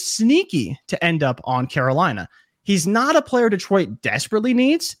that is sneaky to end up on Carolina. He's not a player Detroit desperately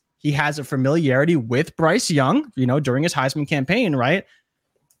needs. He has a familiarity with Bryce Young, you know, during his Heisman campaign, right?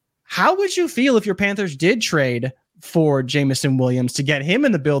 How would you feel if your Panthers did trade for Jameson Williams to get him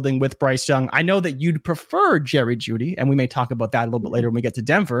in the building with Bryce Young? I know that you'd prefer Jerry Jeudy, and we may talk about that a little bit later when we get to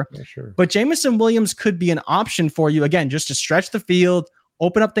Denver. Yeah, sure. But Jameson Williams could be an option for you, again, just to stretch the field,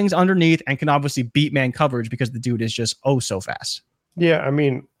 open up things underneath, and can obviously beat man coverage because the dude is just so fast. Yeah, I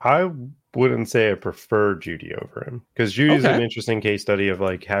mean, I wouldn't say I prefer Jeudy over him, because Judy's an interesting case study of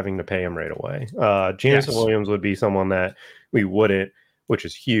like having to pay him right away. Jameson Williams would be someone that we wouldn't, which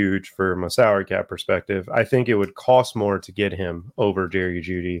is huge from a salary cap perspective. I think it would cost more to get him over Jerry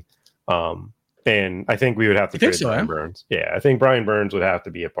Jeudy. And I think we would have to trade Brian Burns. Yeah, I think Brian Burns would have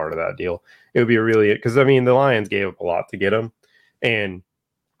to be a part of that deal. It would be because I mean, the Lions gave up a lot to get him, and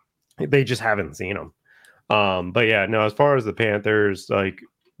they just haven't seen him. But yeah, no, as far as the Panthers, like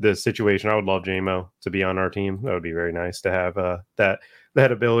the situation, I would love JMO to be on our team. That would be very nice to have that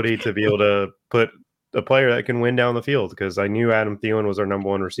ability to be able to put a player that can win down the field, because I knew Adam Thielen was our number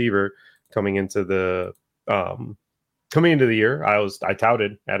 1 receiver coming into the year. I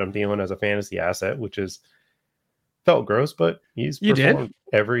touted Adam Thielen as a fantasy asset, which felt gross, but he's performed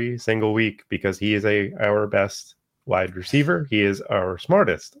every single week because he is our best wide receiver. He is our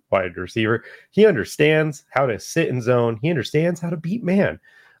smartest wide receiver. He understands how to sit in zone. He understands how to beat man.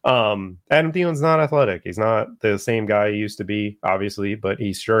 Adam Thielen's not athletic. He's not the same guy he used to be, obviously, but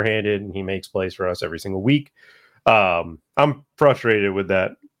he's sure-handed and he makes plays for us every single week. I'm frustrated with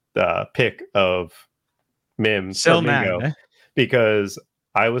that pick of Mims. So mad, because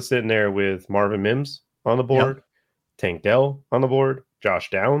I was sitting there with Marvin Mims on the board, Tank Dell on the board, Josh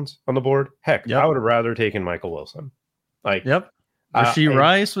Downs on the board. Heck, I would have rather taken Michael Wilson. Rashee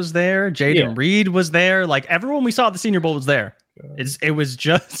Rice was there. Jaden Reed was there. Like, everyone we saw at the Senior Bowl was there. It was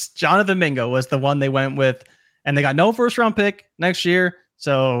just Jonathan Mingo was the one they went with, and they got no 1st-round pick next year.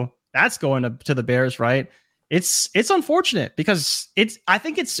 So that's going to the Bears, right? It's unfortunate, because I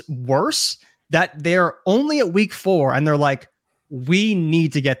think it's worse that they're only at week 4 and they're like, we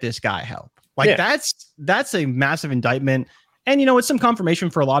need to get this guy help. Like, that's a massive indictment. And, you know, it's some confirmation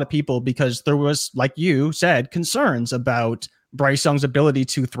for a lot of people, because there was, like you said, concerns about Bryce Young's ability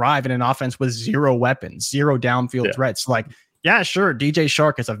to thrive in an offense with 0 weapons, 0 downfield threats. Like, yeah, sure, DJ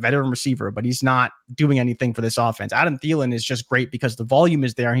Shark is a veteran receiver, but he's not doing anything for this offense. Adam Thielen is just great because the volume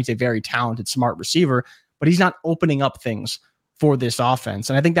is there, and he's a very talented, smart receiver, but he's not opening up things for this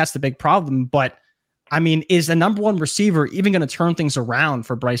offense. And I think that's the big problem. But, I mean, is the number 1 receiver even going to turn things around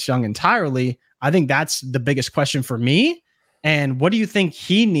for Bryce Young entirely? I think that's the biggest question for me. And what do you think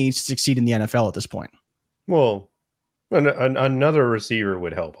he needs to succeed in the NFL at this point? Well, another receiver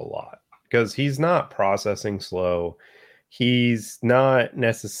would help a lot, because he's not processing slow. He's not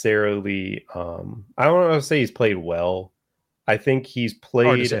necessarily, I don't want to say he's played well. I think he's played,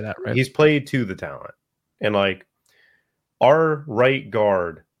 Hard to say that, right? He's played to the talent. And like, our right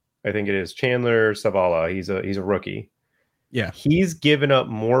guard, I think it is Chandler Savala. He's a rookie. Yeah. He's given up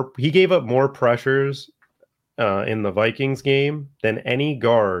more. He gave up more pressures in the Vikings game than any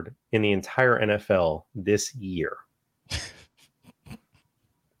guard in the entire NFL this year.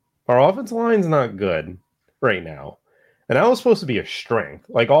 Our offensive line's not good right now. And that was supposed to be a strength.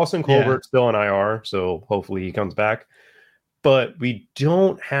 Like Austin Colbert's still on IR, so hopefully he comes back. But we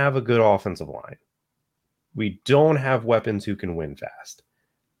don't have a good offensive line. We don't have weapons who can win fast.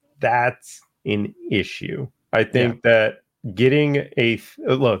 That's an issue. I think that getting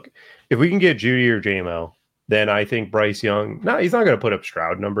look, if we can get Judy or JMO, then I think Bryce Young, he's not going to put up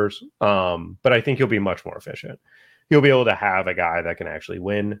Stroud numbers, but I think he'll be much more efficient. He'll be able to have a guy that can actually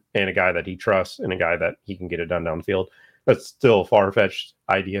win and a guy that he trusts and a guy that he can get it done down the field. That's still far-fetched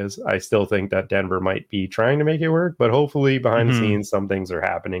ideas. I still think that Denver might be trying to make it work, but hopefully behind the scenes, some things are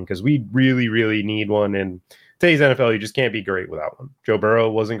happening because we really, really need one. And today's NFL, you just can't be great without one. Joe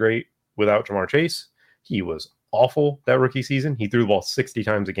Burrow wasn't great without Jamar Chase. He was awful that rookie season. He threw the ball 60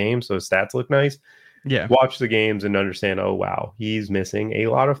 times a game, so his stats look nice. Yeah. Watch the games and understand, oh, wow, he's missing a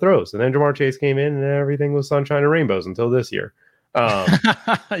lot of throws. And then Jamar Chase came in and everything was sunshine and rainbows until this year.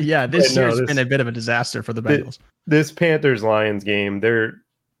 This year's been a bit of a disaster for the Bengals. This Panthers-Lions game, their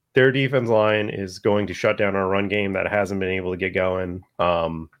defense line is going to shut down our run game that hasn't been able to get going.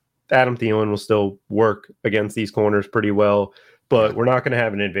 Adam Thielen will still work against these corners pretty well, but we're not going to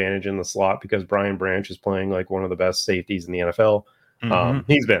have an advantage in the slot because Brian Branch is playing like one of the best safeties in the NFL.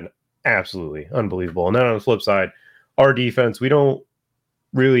 He's been absolutely unbelievable. And then on the flip side, our defense, we don't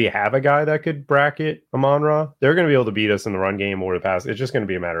really have a guy that could bracket Amon-Ra. They're going to be able to beat us in the run game or the pass. It's just going to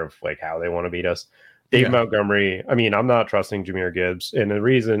be a matter of like how they want to beat us. Dave Montgomery, I mean, I'm not trusting Jahmyr Gibbs, and the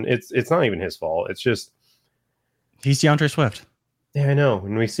reason it's not even his fault. It's just he's DeAndre Swift. Yeah, I know.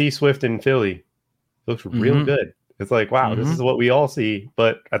 When we see Swift in Philly, it looks real good. It's like, wow, this is what we all see.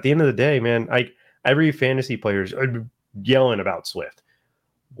 But at the end of the day, man, every fantasy player's yelling about Swift.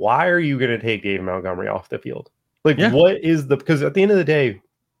 Why are you going to take David Montgomery off the field? Like, what is because at the end of the day,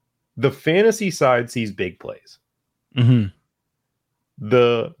 the fantasy side sees big plays.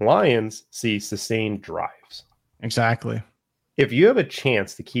 The Lions see sustained drives. Exactly. If you have a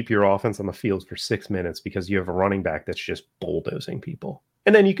chance to keep your offense on the field for 6 minutes because you have a running back that's just bulldozing people,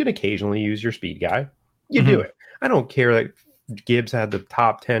 and then you can occasionally use your speed guy, you do it. I don't care that Gibbs had the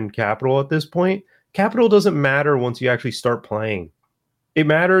top 10 capital at this point. Capital doesn't matter once you actually start playing. It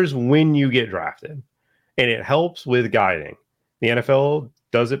matters when you get drafted, and it helps with guiding. The NFL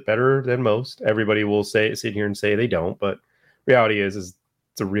does it better than most. Everybody will sit here and say they don't, but reality is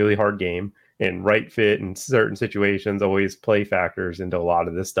it's a really hard game, and right fit in certain situations always play factors into a lot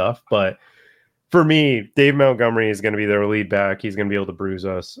of this stuff. But for me, Dave Montgomery is going to be their lead back. He's going to be able to bruise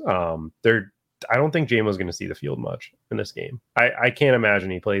us. I don't think Jamo's going to see the field much in this game. I can't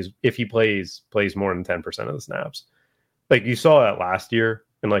imagine he plays more than 10% of the snaps. Like you saw that last year,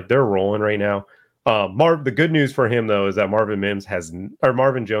 and like they're rolling right now. The good news for him though is that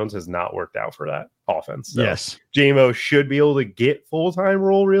Marvin Jones has not worked out for that offense. So yes, Jamo should be able to get full-time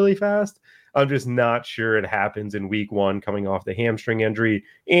role really fast. I'm just not sure it happens in week 1 coming off the hamstring injury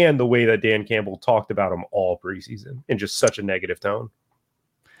and the way that Dan Campbell talked about him all preseason in just such a negative tone.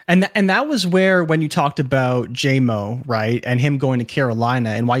 And that was where, when you talked about J-Mo, right, and him going to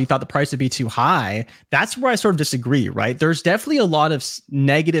Carolina and why you thought the price would be too high, that's where I sort of disagree, right? There's definitely a lot of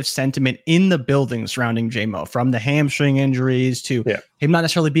negative sentiment in the building surrounding J-Mo, from the hamstring injuries to him not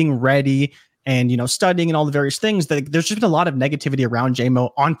necessarily being ready and, studying and all the various things. That there's just been a lot of negativity around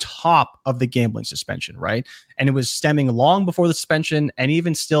J-Mo on top of the gambling suspension, right? And it was stemming long before the suspension, and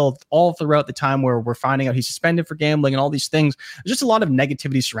even still all throughout the time where we're finding out he's suspended for gambling and all these things. There's just a lot of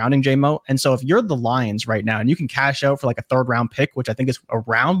negativity surrounding J-Mo. And so if you're the Lions right now and you can cash out for like a 3rd round pick, which I think is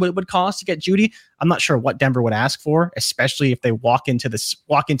around what it would cost to get Judy, I'm not sure what Denver would ask for, especially if they walk into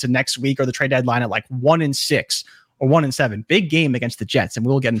next week or the trade deadline at like 1-6 or 1-7. Big game against the Jets, and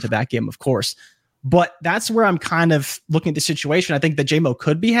we'll get into that game, of course. But that's where I'm kind of looking at the situation. I think that J-Mo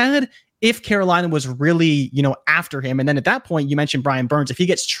could be had if Carolina was really, after him. And then at that point, you mentioned Brian Burns. If he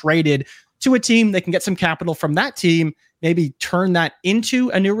gets traded to a team, they can get some capital from that team, maybe turn that into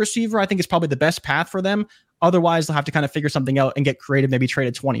a new receiver. I think is probably the best path for them. Otherwise, they'll have to kind of figure something out and get creative, maybe trade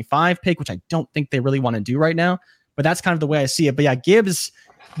a 25 pick, which I don't think they really want to do right now. But that's kind of the way I see it. But yeah, Gibbs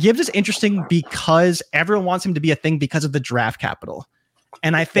is interesting because everyone wants him to be a thing because of the draft capital.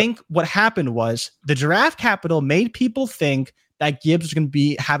 And I think what happened was the draft capital made people think that Gibbs was going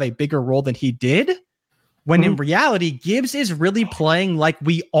to have a bigger role than he did, when in reality, Gibbs is really playing like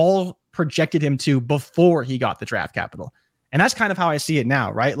we all projected him to before he got the draft capital. And that's kind of how I see it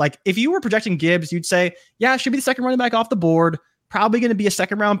now, right? Like if you were projecting Gibbs, you'd say, yeah, should be the second running back off the board, probably going to be a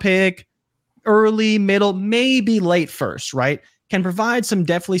second round pick, early, middle, maybe late first, right? Can provide some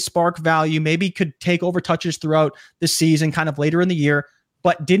definitely spark value, maybe could take over touches throughout the season, kind of later in the year,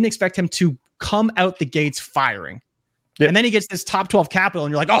 but didn't expect him to come out the gates firing. Yep. And then he gets this top 12 capital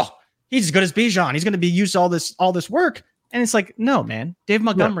and you're like, oh, he's as good as Bijan. He's going to be used all this work. And it's like, no, man, Dave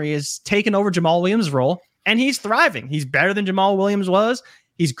Montgomery is taking over Jamal Williams' role and he's thriving. He's better than Jamal Williams was.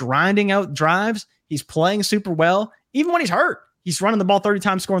 He's grinding out drives. He's playing super well. Even when he's hurt, he's running the ball 30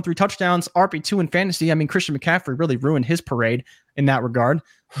 times, scoring 3 touchdowns, RB2 in fantasy. I mean, Christian McCaffrey really ruined his parade in that regard,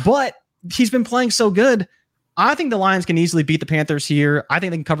 but he's been playing so good. I think the Lions can easily beat the Panthers here. I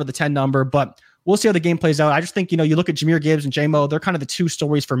think they can cover the 10 number, but we'll see how the game plays out. I just think, you look at Jahmyr Gibbs and J-Mo, they're kind of the two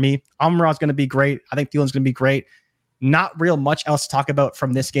stories for me. Amon-Ra's going to be great. I think Thielen's going to be great. Not real much else to talk about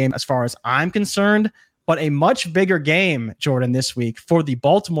from this game as far as I'm concerned, but a much bigger game, Jordan, this week for the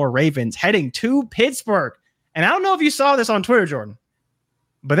Baltimore Ravens heading to Pittsburgh. And I don't know if you saw this on Twitter, Jordan,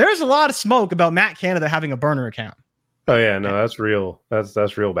 but there's a lot of smoke about Matt Canada having a burner account. Oh yeah, no, that's real.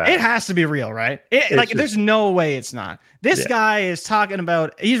 That's real bad. It has to be real, right? There's no way it's not. This guy is talking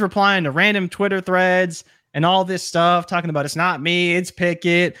about, he's replying to random Twitter threads and all this stuff, talking about it's not me, it's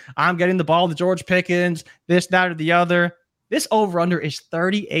Pickett. I'm getting the ball to George Pickens, this, that, or the other. This over-under is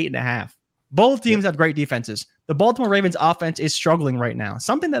 38.5. Both teams have great defenses. The Baltimore Ravens offense is struggling right now.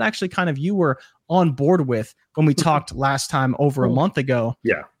 Something that actually kind of you were on board with when we talked last time over a month ago.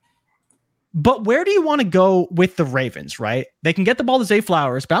 Yeah. But where do you want to go with the Ravens, right? They can get the ball to Zay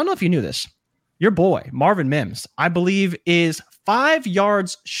Flowers, but I don't know if you knew this. Your boy, Marvin Mims, I believe is 5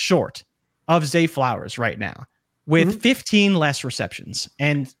 yards short of Zay Flowers right now with 15 less receptions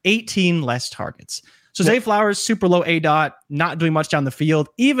and 18 less targets. So Zay Flowers, super low ADOT, not doing much down the field,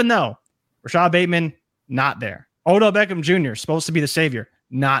 even though Rashad Bateman, not there. Odell Beckham Jr., supposed to be the savior,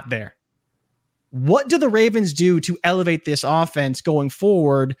 not there. What do the Ravens do to elevate this offense going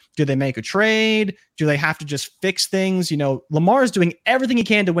forward? Do they make a trade? Do they have to just fix things? Lamar is doing everything he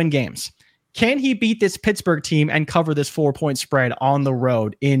can to win games. Can he beat this Pittsburgh team and cover this 4-point spread on the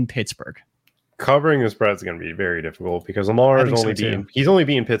road in Pittsburgh? Covering the spread is going to be very difficult because Lamar is he's only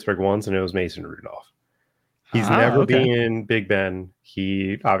beaten Pittsburgh once, and it was Mason Rudolph. He's never beaten Big Ben.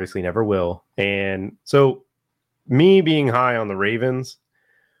 He obviously never will. And so me being high on the Ravens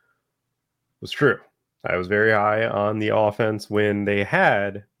was true. I was very high on the offense when they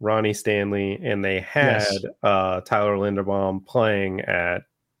had Ronnie Stanley and they had Tyler Linderbaum playing at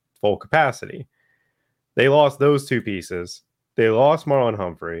full capacity. They lost those two pieces. They lost Marlon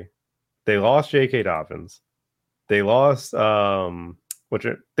Humphrey. They lost J.K. Dobbins. They lost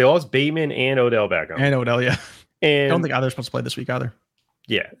they lost Bateman and Odell Beckham. And Odell, yeah. And I don't think either's supposed to play this week either.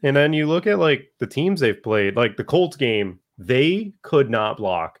 Yeah. And then you look at the teams they've played, like the Colts game, they could not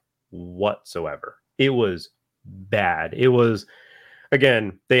block whatsoever. It was bad. It was,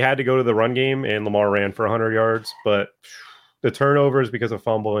 again, they had to go to the run game and Lamar ran for 100 yards, but the turnovers because of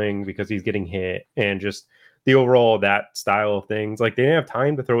fumbling, because he's getting hit, and just the overall that style of things. They didn't have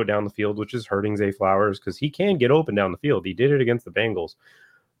time to throw it down the field, which is hurting Zay Flowers because he can get open down the field. He did it against the Bengals.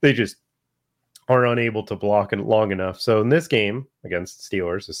 They just are unable to block it long enough. So in this game against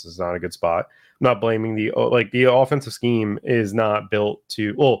Steelers, this is not a good spot. I'm not blaming the offensive scheme is not built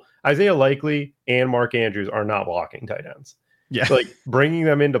to. Well, Isaiah Likely and Mark Andrews are not blocking tight ends. Yeah, bringing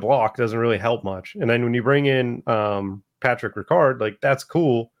them into block doesn't really help much. And then when you bring in Patrick Ricard, that's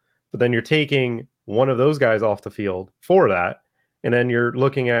cool, but then you're taking one of those guys off the field for that, and then you're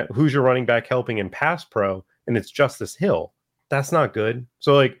looking at who's your running back helping in pass pro, and it's Justice Hill. That's not good.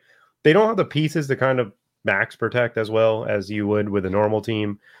 So they don't have the pieces to kind of max protect as well as you would with a normal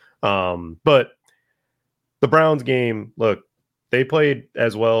team. But the Browns game, look, they played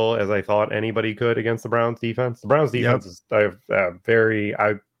as well as I thought anybody could against the Browns defense. The Browns defense is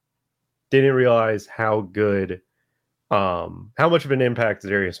I didn't realize how good, how much of an impact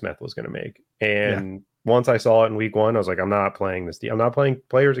Darius Smith was going to make. And once I saw it in week 1, I was like, I'm not playing this. I'm not playing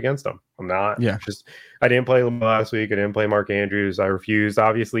players against them. I'm not. Yeah. I didn't play them last week. I didn't play Mark Andrews. I refused.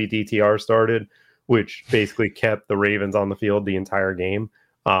 Obviously, DTR started, which basically kept the Ravens on the field the entire game.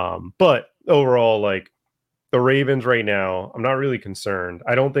 But overall, the Ravens right now, I'm not really concerned.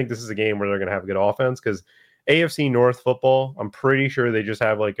 I don't think this is a game where they're going to have a good offense because AFC North football, I'm pretty sure they just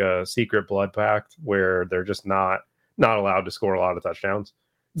have a secret blood pact where they're just not allowed to score a lot of touchdowns.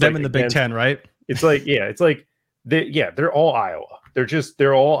 Them in the Big Ten, right? It's they're all Iowa.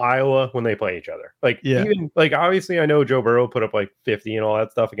 They're all Iowa when they play each other. Even obviously I know Joe Burrow put up 50 and all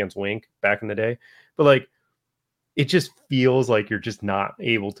that stuff against Wink back in the day, but it just feels like you're just not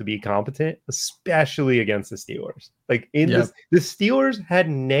able to be competent, especially against the Steelers. Like the Steelers had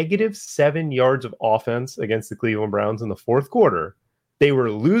 -7 yards of offense against the Cleveland Browns in the fourth quarter. They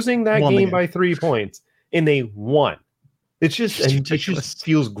were losing that game by 3 points, and they won. It just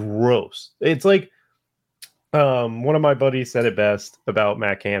feels gross. It's like one of my buddies said it best about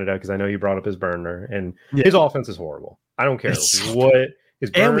Matt Canada, because I know you brought up his burner, and his offense is horrible. I don't care what his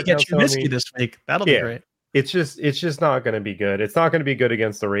burner. And we get Trubisky this week. That'll be great. It's just not going to be good. It's not going to be good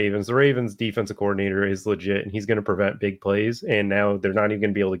against the Ravens. The Ravens defensive coordinator is legit, and he's going to prevent big plays. And now they're not even going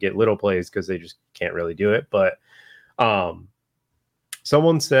to be able to get little plays because they just can't really do it. But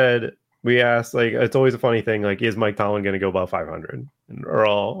someone said, we asked, like, it's always a funny thing, like, is Mike Tomlin going to go above 500? And we're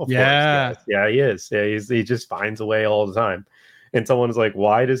all, of course, yes. Yeah, he is. Yeah, he just finds a way all the time. And someone's like,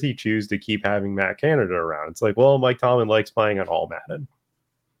 why does he choose to keep having Matt Canada around? It's like, well, Mike Tomlin likes playing on all Madden.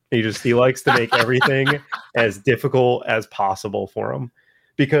 He likes to make everything as difficult as possible for him,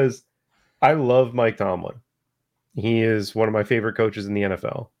 because I love Mike Tomlin. He is one of my favorite coaches in the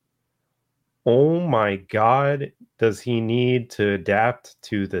NFL. Oh my God, does he need to adapt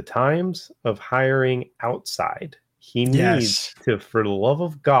to the times of hiring outside? He needs to, for the love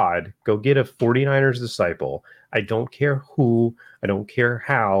of God, go get a 49ers disciple. I don't care who, I don't care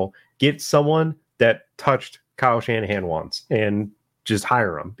how. Get someone that touched Kyle Shanahan once and just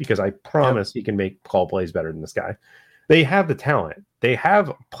hire him, because I promise he can call plays better than this guy. They have the talent. They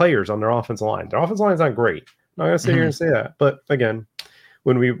have players on their offensive line. Their offensive line is not great. I'm not going to sit here and say that. But again,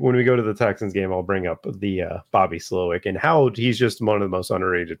 when we go to the Texans game, I'll bring up the Bobby Slowick and how he's just one of the most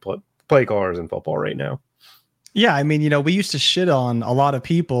underrated play callers in football right now. Yeah, I mean, we used to shit on a lot of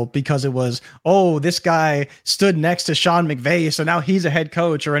people because it was, this guy stood next to Sean McVay, so now he's a head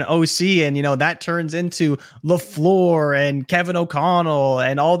coach or an OC, and, that turns into LaFleur and Kevin O'Connell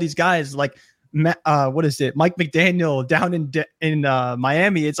and all these guys like, Mike McDaniel down in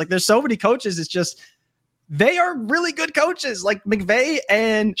Miami. It's like there's so many coaches. It's just they are really good coaches. Like McVay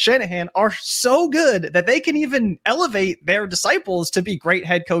and Shanahan are so good that they can even elevate their disciples to be great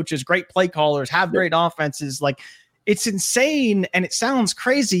head coaches, great play callers, have great offenses. Like, it's insane and it sounds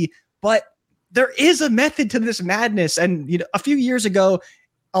crazy, but there is a method to this madness. And a few years ago,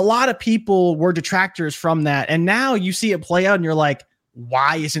 a lot of people were detractors from that. And now you see it play out and you're like,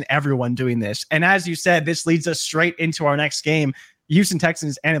 why isn't everyone doing this? And as you said, this leads us straight into our next game, Houston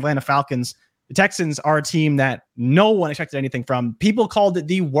Texans and Atlanta Falcons. The Texans are a team that no one expected anything from. People called it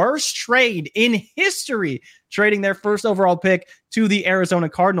the worst trade in history, trading their first overall pick to the Arizona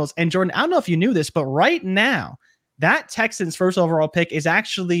Cardinals. And Jordan, I don't know if you knew this, but right now, that Texans first overall pick is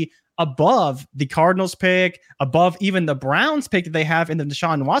actually above the Cardinals pick, above even the Browns pick that they have in the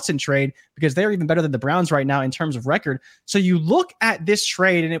Deshaun Watson trade, because they're even better than the Browns right now in terms of record. So you look at this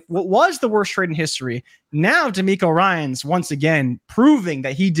trade, and it was the worst trade in history. Now DeMeco Ryans, once again, proving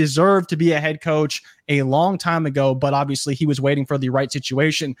that he deserved to be a head coach a long time ago, but obviously he was waiting for the right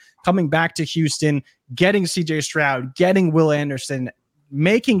situation, coming back to Houston, getting CJ Stroud, getting Will Anderson,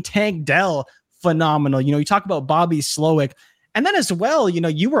 making Tank Dell phenomenal. You talk about Bobby Slowick. And then as well,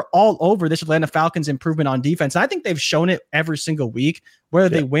 you were all over this Atlanta Falcons improvement on defense. And I think they've shown it every single week, whether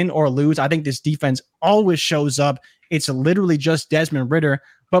they win or lose. I think this defense always shows up. It's literally just Desmond Ridder.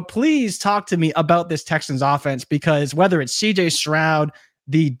 But please talk to me about this Texans offense, because whether it's CJ Stroud,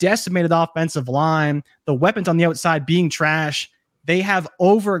 the decimated offensive line, the weapons on the outside being trash, they have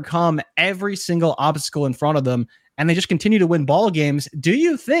overcome every single obstacle in front of them, and they just continue to win ball games. Do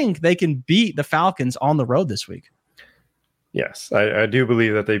you think they can beat the Falcons on the road this week? Yes, I do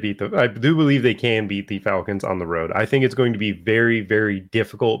believe that I do believe they can beat the Falcons on the road. I think it's going to be very, very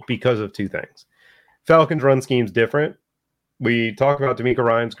difficult because of two things. Falcons run scheme's different. We talk about DeMeco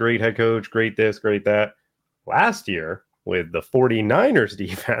Ryans, great head coach, great this, great that. Last year, with the 49ers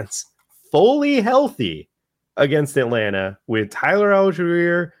defense fully healthy against Atlanta, with Tyler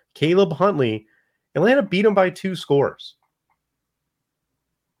Algier, Caleb Huntley, Atlanta beat them by 2 scores.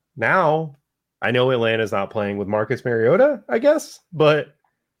 Now, I know Atlanta's not playing with Marcus Mariota, I guess, but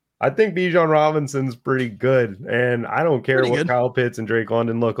I think Bijan Robinson's pretty good, and I don't care what Kyle Pitts and Drake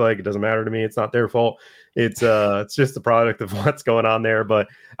London look like. It doesn't matter to me. It's not their fault. It's just the product of what's going on there. But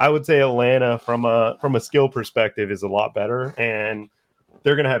I would say Atlanta, from a skill perspective, is a lot better, and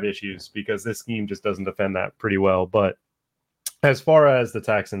they're going to have issues because this scheme just doesn't defend that pretty well. But as far as the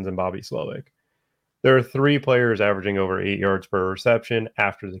Texans and Bobby Slowick, there are 3 players averaging over 8 yards per reception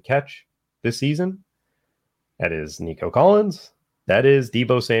after the catch this season. That is Nico Collins, that is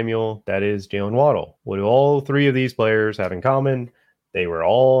Deebo Samuel, that is Jalen Waddle. What do all 3 of these players have in common? They were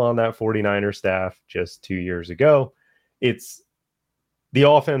all on that 49er staff just 2 years ago. The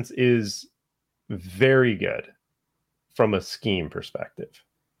offense is very good. from a scheme perspective.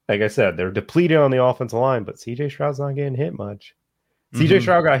 Like I said, they're depleted on the offensive line, but CJ Stroud's not getting hit much. CJ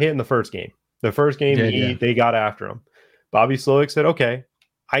Stroud got hit in the first game. The first game, they got after him. Bobby Slowick said, okay,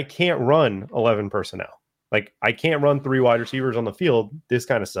 I can't run 11 personnel. Like, I can't run 3 wide receivers on the field. This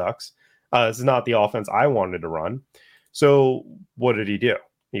kind of sucks. This is not the offense I wanted to run. So what did he do?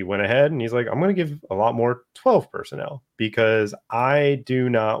 He went ahead and he's like, I'm going to give a lot more 12 personnel because I do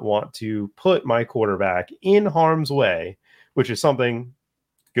not want to put my quarterback in harm's way, which is something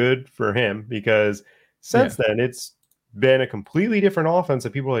good for him because since then it's been a completely different offense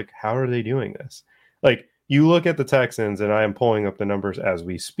that people are like, how are they doing this? Like, you look at the Texans, and I am pulling up the numbers as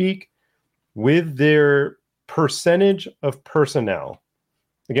we speak, with their percentage of personnel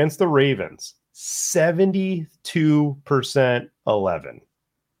against the Ravens, 72% 11.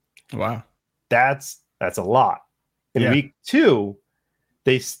 Wow. That's a lot. In week 2,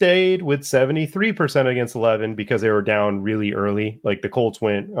 they stayed with 73% against 11 because they were down really early. Like the Colts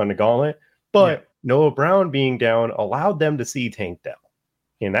went on the gauntlet. But Noah Brown being down allowed them to see Tank Dell.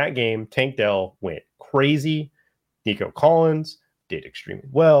 In that game, Tank Dell went crazy. Nico Collins did extremely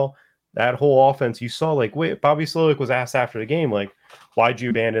well. That whole offense, you saw, like, wait, Bobby Slowick was asked after the game, like, why'd you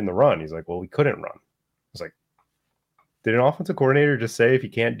abandon the run? He's like, well, we couldn't run. I was like, did an offensive coordinator just say if he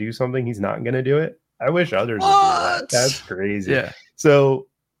can't do something, he's not going to do it? I wish others would do that. That's crazy. Yeah. So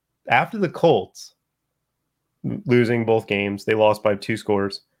after the Colts losing both games, they lost by 2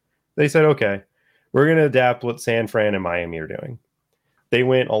 scores. They said, okay, we're going to adapt what San Fran and Miami are doing. They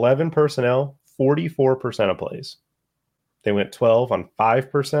went 11 personnel, 44% of plays. They went 12 on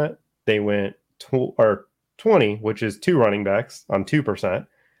 5%. They went 20, which is 2 running backs on 2%.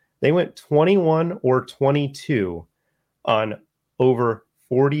 They went 21 or 22 on over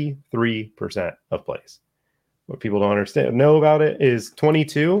 43% of plays. What people don't know about it is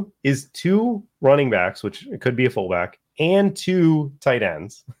 22 is 2 running backs, which it could be a fullback, and 2 tight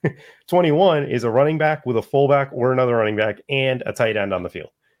ends. 21 is a running back with a fullback or another running back and a tight end on the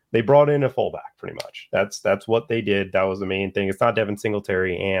field. They brought in a fullback pretty much. That's what they did. That was the main thing. It's not Devin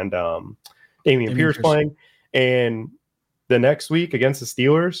Singletary and Damian Pierce playing. And the next week against the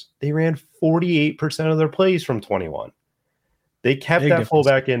Steelers, they ran 48% of their plays from 21. They kept that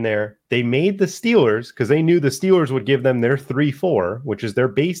fullback in there. They made the Steelers, because they knew the Steelers would give them their 3-4, which is their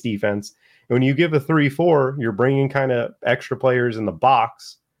base defense. And when you give a 3-4, you're bringing kind of extra players in the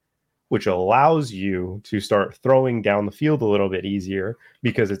box, which allows you to start throwing down the field a little bit easier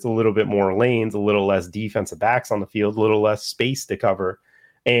because it's a little bit more lanes, a little less defensive backs on the field, a little less space to cover.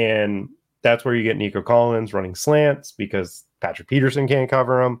 And that's where you get Nico Collins running slants because Patrick Peterson can't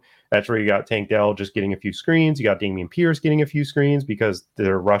cover them. That's where you got Tank Dell just getting a few screens. You got Damian Pierce getting a few screens because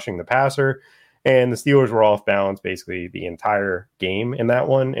they're rushing the passer. And the Steelers were off balance basically the entire game in that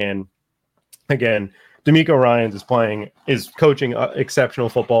one. And again, D'Amico Ryans is coaching exceptional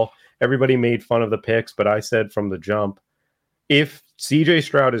football. Everybody made fun of the picks, but I said from the jump, if CJ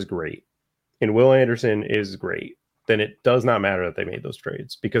Stroud is great and Will Anderson is great, then it does not matter that they made those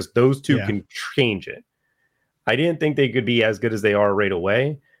trades because those two can change it. I didn't think they could be as good as they are right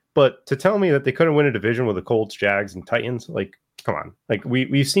away, but to tell me that they couldn't win a division with the Colts, Jags, and Titans, like, come on. Like,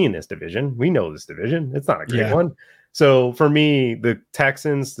 we've seen this division. We know this division. It's not a great one. So for me, the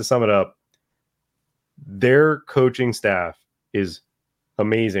Texans, to sum it up, their coaching staff is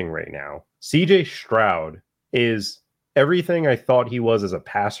amazing right now. CJ Stroud is everything I thought he was as a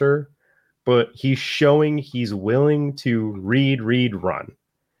passer, but he's showing he's willing to read, run.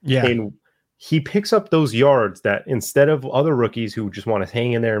 Yeah. And he picks up those yards that instead of other rookies who just want to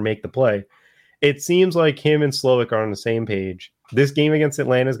hang in there and make the play, it seems like him and Slowick are on the same page. This game against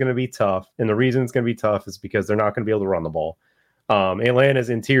Atlanta is going to be tough. And the reason it's going to be tough is because they're not going to be able to run the ball. Atlanta's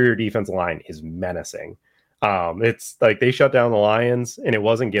interior defense line is menacing. It's like they shut down the Lions and it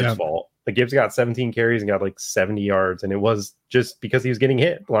wasn't Gibbs' fault. Like Gibbs got 17 carries and got like 70 yards. And it was just because he was getting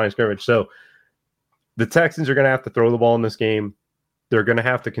hit the line of scrimmage. So the Texans are going to have to throw the ball in this game. They're going to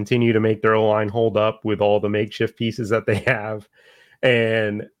have to continue to make their O-line hold up with all the makeshift pieces that they have.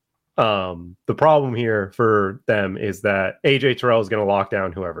 And the problem here for them is that AJ Terrell is going to lock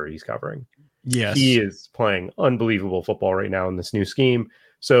down whoever he's covering. Yes. He is playing unbelievable football right now in this new scheme.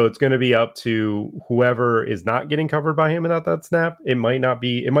 So it's going to be up to whoever is not getting covered by him without that snap. It might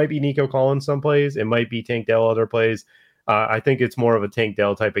be Nico Collins some plays. It might be Tank Dell other plays. I think it's more of a Tank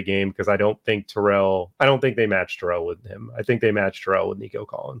Dell type of game because I don't think they match Terrell with him. I think they match Terrell with Nico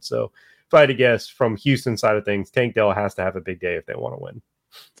Collins. So if I had to guess from Houston's side of things, Tank Dell has to have a big day if they want to win.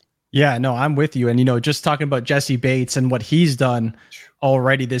 Yeah, no, I'm with you. And, just talking about Jesse Bates and what he's done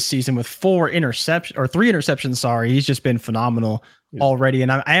already this season with 3 interceptions. Sorry. He's just been phenomenal. already.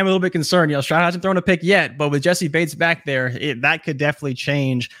 And I am a little bit concerned. Stroud hasn't thrown a pick yet, but with Jesse Bates back there, that could definitely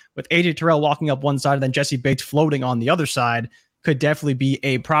change. With AJ Terrell walking up one side and then Jesse Bates floating on the other side could definitely be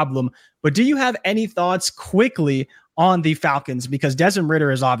a problem. But do you have any thoughts quickly on the Falcons? Because Desmond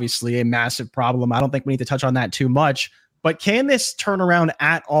Ridder is obviously a massive problem. I don't think we need to touch on that too much. But can this turn around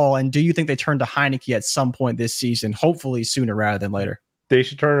at all? And do you think they turn to Heineke at some point this season, hopefully sooner rather than later? They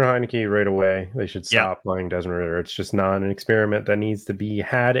should turn to Heineke right away. They should stop playing Desmond Ridder. It's just not an experiment that needs to be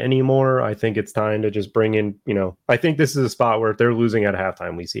had anymore. I think it's time to just bring in, I think this is a spot where if they're losing at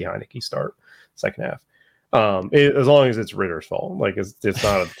halftime, we see Heineke start second half. As long as it's Ridder's fault. Like it's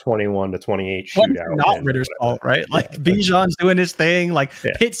not a 21-28 shootout. Not Ridder's fault, right? Like Bijan's doing his thing. Like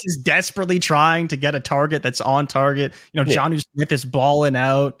Pitts is desperately trying to get a target that's on target. Jonnu Smith is balling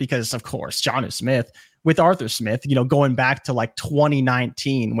out because, of course, Jonnu Smith with Arthur Smith, going back to like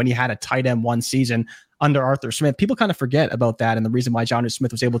 2019 when he had a tight end one season under Arthur Smith. People kind of forget about that. And the reason why Jonnu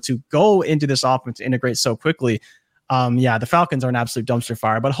Smith was able to go into this offense to integrate so quickly. The Falcons are an absolute dumpster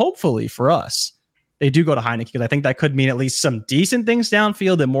fire, but hopefully for us, they do go to Heineke because I think that could mean at least some decent things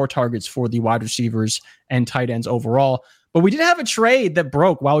downfield and more targets for the wide receivers and tight ends overall. But we did have a trade that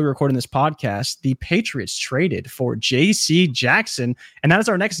broke while we were recording this podcast. The Patriots traded for J.C. Jackson, and that is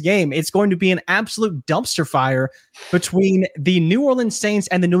our next game. It's going to be an absolute dumpster fire between the New Orleans Saints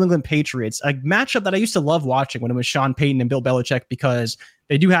and the New England Patriots, a matchup that I used to love watching when it was Sean Payton and Bill Belichick because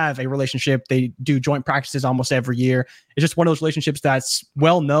they do have a relationship. They do joint practices almost every year. It's just one of those relationships that's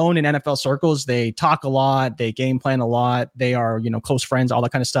well known in NFL circles. They talk a lot. They game plan a lot. They are, close friends, all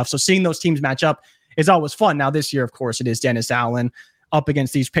that kind of stuff. So seeing those teams match up is always fun. Now this year, of course, it is Dennis Allen up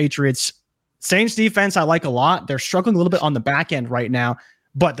against these Patriots. Saints defense I like a lot. They're struggling a little bit on the back end right now,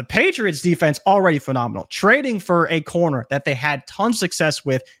 but the Patriots defense already phenomenal. Trading for a corner that they had tons of success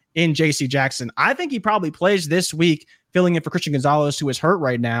with in J.C. Jackson. I think he probably plays this week, filling in for Christian Gonzalez, who is hurt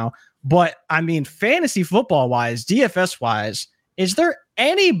right now. But I mean, fantasy football wise, DFS wise, is there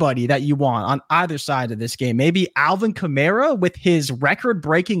anybody that you want on either side of this game? Maybe Alvin Kamara with his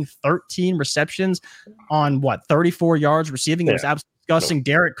record-breaking 13 receptions on 34 yards receiving. It was absolutely disgusting.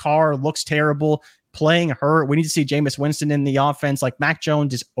 Derek Carr looks terrible, playing hurt. We need to see Jameis Winston in the offense. Like Mac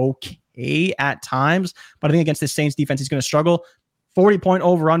Jones is okay at times, but I think against this Saints defense, he's going to struggle. 40-point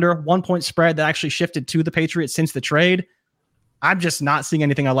over-under, 1-point spread that actually shifted to the Patriots since the trade. I'm just not seeing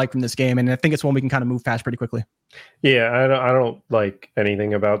anything I like from this game, and I think it's one we can kind of move past pretty quickly. Yeah, I don't like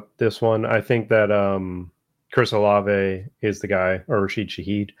anything about this one. I think that Chris Olave is the guy, or Rashid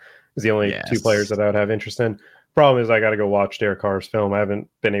Shaheed is the only two players that I would have interest in. Problem is I got to go watch Derek Carr's film. I haven't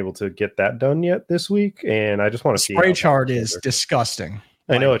been able to get that done yet this week, and I just want to see. Spray chart is disgusting.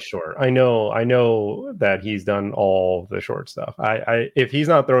 I know it's short. I know that he's done all the short stuff. If he's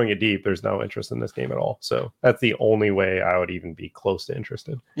not throwing it deep, there's no interest in this game at all. So that's the only way I would even be close to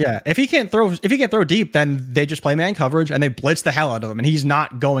interested. Yeah, if he can't throw deep, then they just play man coverage and they blitz the hell out of him, and he's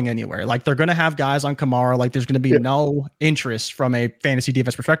not going anywhere. Like they're gonna have guys on Kamara. Like there's gonna be no interest from a fantasy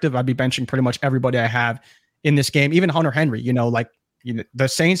defense perspective. I'd be benching pretty much everybody I have in this game, even Hunter Henry. The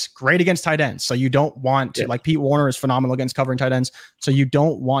Saints, great against tight ends. So you don't want to, like Pete Warner is phenomenal against covering tight ends. So you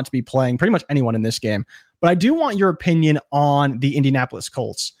don't want to be playing pretty much anyone in this game. But I do want your opinion on the Indianapolis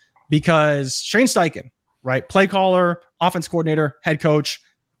Colts because Shane Steichen, right? Play caller, offense coordinator, head coach,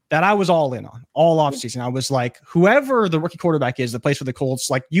 that I was all in on all offseason. I was like, whoever the rookie quarterback is that plays for the Colts,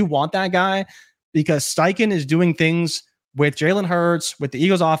 like you want that guy because Steichen is doing things with Jalen Hurts, with the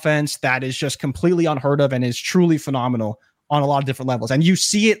Eagles offense that is just completely unheard of and is truly phenomenal on a lot of different levels. And you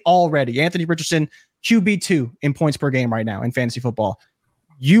see it already. Anthony Richardson, QB2 in points per game right now in fantasy football.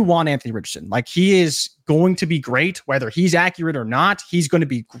 You want Anthony Richardson. Like he is going to be great, whether he's accurate or not. He's going to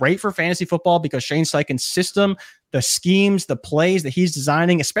be great for fantasy football because Shane Steichen's system, the schemes, the plays that he's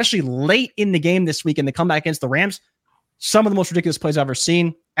designing, especially late in the game this week in the comeback against the Rams, some of the most ridiculous plays I've ever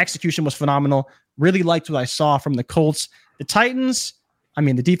seen. Execution was phenomenal. Really liked what I saw from the Colts. The Titans, I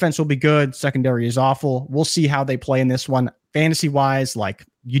mean, the defense will be good. Secondary is awful. We'll see how they play in this one. Fantasy-wise, like,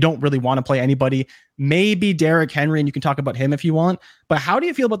 you don't really want to play anybody. Maybe Derrick Henry, and you can talk about him if you want. But how do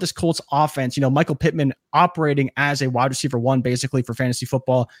you feel about this Colts offense? Michael Pittman operating as a wide receiver one, basically, for fantasy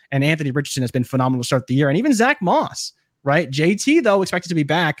football. And Anthony Richardson has been phenomenal to start the year. And even Zach Moss, right? JT, though, expected to be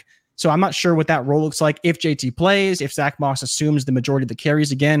back. So I'm not sure what that role looks like if JT plays, if Zach Moss assumes the majority of the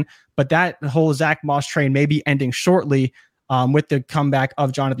carries again. But that whole Zach Moss train may be ending shortly. With the comeback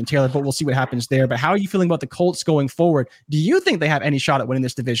of Jonathan Taylor, but we'll see what happens there. But how are you feeling about the Colts going forward? Do you think they have any shot at winning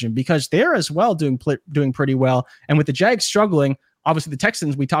this division? Because they're as well doing pretty well. And with the Jags struggling, obviously the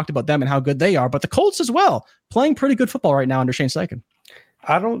Texans, we talked about them and how good they are, but the Colts as well, playing pretty good football right now under Shane Steichen.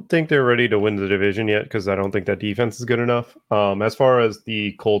 I don't think they're ready to win the division yet because I don't think that defense is good enough. As far as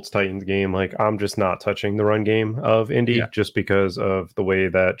the Colts-Titans game, like I'm just not touching the run game of Indy just because of the way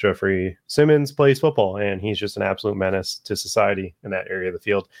that Jeffrey Simmons plays football, and he's just an absolute menace to society in that area of the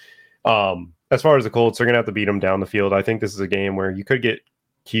field. As far as the Colts, they're going to have to beat them down the field. I think this is a game where you could get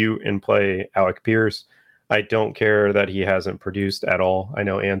cute and play Alec Pierce. I don't care that he hasn't produced at all. I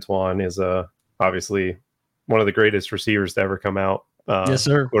know Antoine is obviously one of the greatest receivers to ever come out. Yes,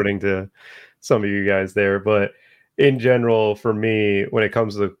 sir. According to some of you guys there. But in general, for me, when it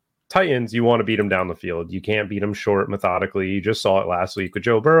comes to the Titans, you want to beat them down the field. You can't beat them short methodically. You just saw it last week with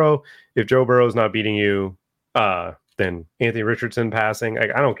Joe Burrow. If Joe Burrow's not beating you, then Anthony Richardson passing.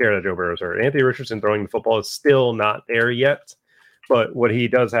 I don't care that Joe Burrow's hurt. Anthony Richardson throwing the football is still not there yet. But what he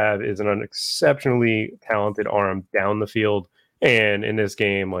does have is an exceptionally talented arm down the field. And in this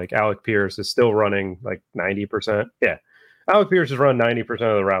game, like Alec Pierce is still running like 90%. Yeah. Alec Pierce has run 90%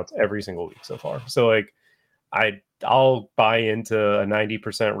 of the routes every single week so far. So like I'll buy into a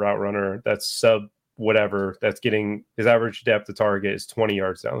 90% route runner that's sub whatever, that's getting his average depth of target is 20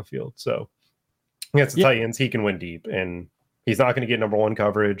 yards down the field. So against the Titans, he can win deep, and he's not going to get number one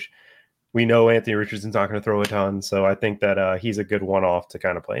coverage. We know Anthony Richardson's not going to throw a ton. So I think that he's a good one-off to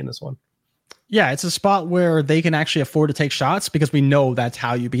kind of play in this one. Yeah, it's a spot where they can actually afford to take shots because we know that's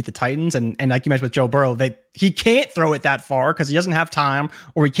how you beat the Titans. And like you mentioned with Joe Burrow, he can't throw it that far because he doesn't have time,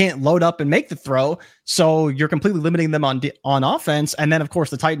 or he can't load up and make the throw. So you're completely limiting them on offense. And then, of course,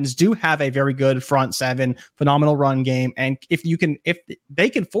 the Titans do have a very good front seven, phenomenal run game. And if they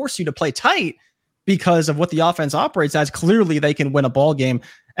can force you to play tight because of what the offense operates as, clearly they can win a ball game.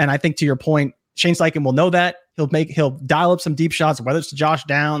 And I think to your point, Shane Steichen will know that. He'll dial up some deep shots, whether it's to Josh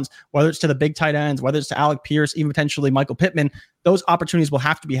Downs, whether it's to the big tight ends, whether it's to Alec Pierce, even potentially Michael Pittman. Those opportunities will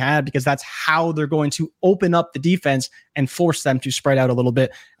have to be had because that's how they're going to open up the defense and force them to spread out a little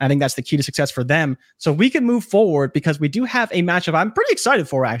bit. And I think that's the key to success for them. So we can move forward because we do have a matchup I'm pretty excited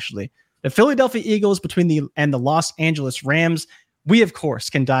for, actually. The Philadelphia Eagles between the Los Angeles Rams. We, of course,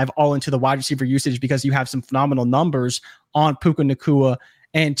 can dive all into the wide receiver usage because you have some phenomenal numbers on Puka Nacua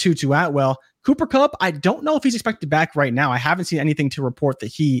and Tutu Atwell. Cooper Kupp, I don't know if he's expected back right now. I haven't seen anything to report that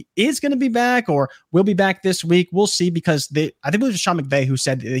he is going to be back or will be back this week. We'll see because I think it was Sean McVay who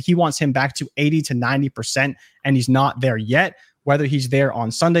said that he wants him back to 80 to 90%, and he's not there yet. Whether he's there on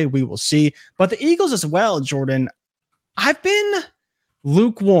Sunday, we will see. But the Eagles as well, Jordan, I've been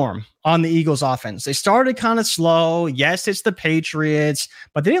lukewarm on the Eagles offense. They started kind of slow. Yes, it's the Patriots,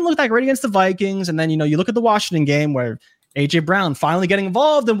 but they didn't look that great against the Vikings. And then, you look at the Washington game where AJ Brown finally getting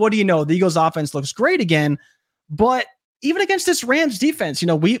involved, and what do you know? The Eagles offense looks great again. But even against this Rams defense,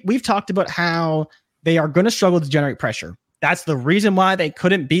 we've talked about how they are going to struggle to generate pressure. That's the reason why they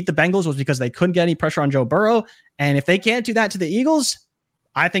couldn't beat the Bengals, was because they couldn't get any pressure on Joe Burrow. And if they can't do that to the Eagles,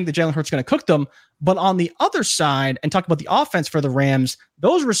 I think that Jalen Hurts is going to cook them. But on the other side, and talk about the offense for the Rams,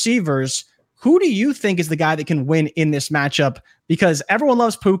 those receivers, who do you think is the guy that can win in this matchup? Because everyone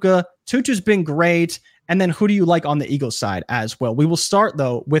loves Puka. Tutu's been great. And then who do you like on the Eagles side as well? We will start,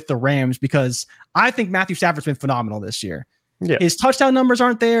 though, with the Rams because I think Matthew Stafford's been phenomenal this year. Yeah. His touchdown numbers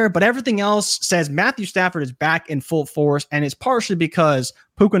aren't there, but everything else says Matthew Stafford is back in full force, and it's partially because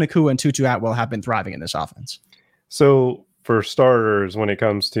Puka Nacua and Tutu Atwell have been thriving in this offense. So for starters, when it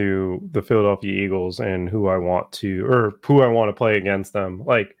comes to the Philadelphia Eagles and who I want to play against them,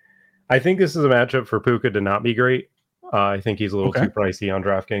 like I think this is a matchup for Puka to not be great. I think he's a little too pricey on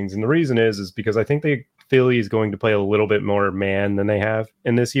DraftKings. And the reason is because I think Philly is going to play a little bit more man than they have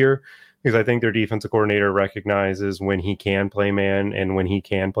in this year, because I think their defensive coordinator recognizes when he can play man and when he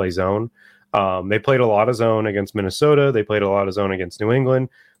can play zone. They played a lot of zone against Minnesota. They played a lot of zone against New England.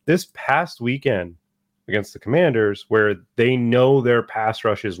 This past weekend against the Commanders, where they know their pass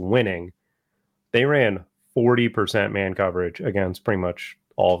rush is winning, they ran 40% man coverage against pretty much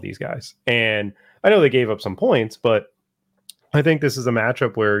all of these guys. And I know they gave up some points, but I think this is a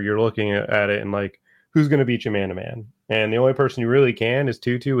matchup where you're looking at it and like, who's going to beat you man to man? And the only person you really can is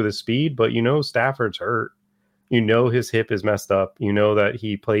Tutu with his speed, but Stafford's hurt. His hip is messed up. That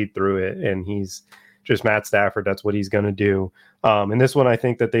he played through it, and he's just Matt Stafford. That's what he's going to do. In this one, I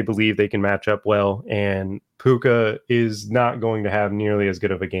think that they believe they can match up well, and Puka is not going to have nearly as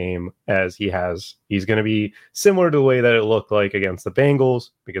good of a game as he has. He's going to be similar to the way that it looked like against the Bengals,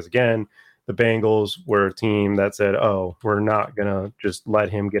 because again, the Bengals were a team that said, oh, we're not going to just let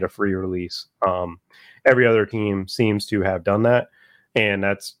him get a free release. Every other team seems to have done that, and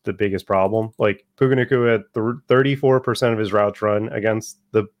that's the biggest problem. Like Puka Nacua had 34% of his routes run against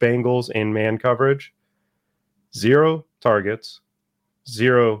the Bengals in man coverage, 0 targets,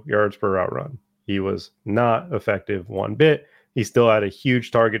 0 yards per route run. He was not effective one bit. He still had a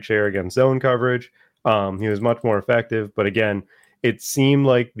huge target share against zone coverage. He was much more effective. But again, it seemed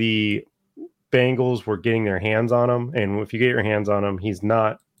like the Bengals were getting their hands on him. And if you get your hands on him, he's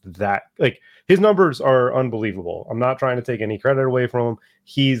not that, like, his numbers are unbelievable. I'm not trying to take any credit away from him.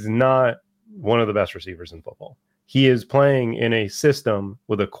 He's not one of the best receivers in football. He is playing in a system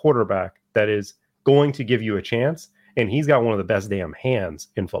with a quarterback that is going to give you a chance. And he's got one of the best damn hands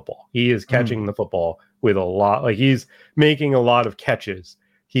in football. He is catching the football with a lot, like he's making a lot of catches.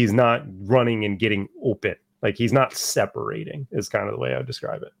 He's not running and getting open. Like he's not separating is kind of the way I would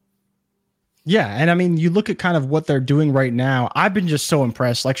describe it. Yeah. And I mean, you look at kind of what they're doing right now. I've been just so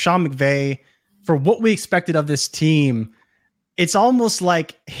impressed. Like Sean McVay, for what we expected of this team, it's almost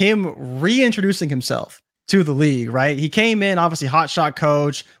like him reintroducing himself to the league, right? He came in, obviously hotshot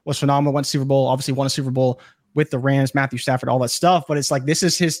coach, was phenomenal, went to Super Bowl, obviously won a Super Bowl with the Rams, Matthew Stafford, all that stuff. But it's like, this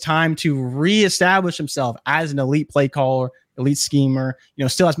is his time to reestablish himself as an elite play caller, elite schemer,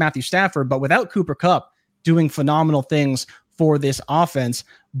 still has Matthew Stafford, but without Cooper Kupp doing phenomenal things for this offense.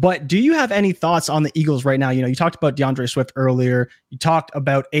 But do you have any thoughts on the Eagles right now? You talked about DeAndre Swift earlier. You talked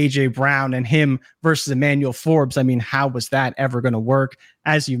about AJ Brown and him versus Emmanuel Forbes. I mean, how was that ever going to work,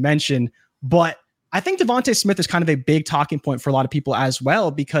 as you mentioned? But I think Devontae Smith is kind of a big talking point for a lot of people as well,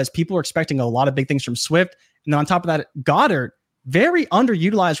 because people are expecting a lot of big things from Swift. And then on top of that, Goddard, very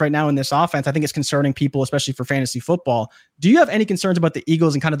underutilized right now in this offense. I think it's concerning people, especially for fantasy football. Do you have any concerns about the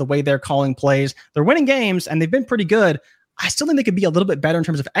Eagles and kind of the way they're calling plays? They're winning games and they've been pretty good. I still think they could be a little bit better in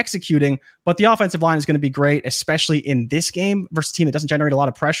terms of executing, but the offensive line is going to be great, especially in this game versus a team that doesn't generate a lot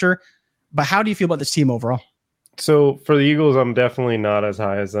of pressure. But how do you feel about this team overall? So for the Eagles, I'm definitely not as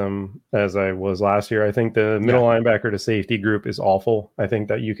high as them as I was last year. I think the middle linebacker to safety group is awful. I think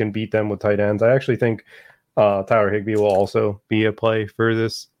that you can beat them with tight ends. I actually think Tyler Higbee will also be a play for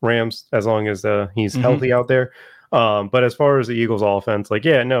this Rams as long as he's healthy out there. But as far as the Eagles offense,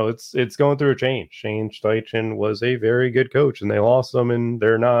 it's going through a change. Shane Steichen was a very good coach, and they lost him, and they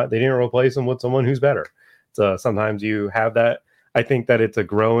didn't replace him with someone who's better. So sometimes you have that. I think that it's like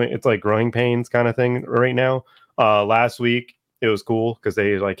growing pains kind of thing right now. Last week it was cool because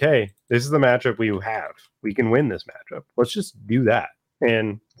they like, hey, this is the matchup we have. We can win this matchup. Let's just do that.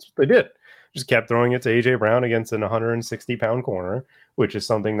 And that's what they did. Just kept throwing it to AJ Brown against an 160-pound corner, which is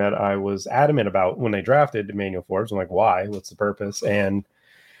something that I was adamant about when they drafted Emmanuel Forbes. I'm like, why? What's the purpose? And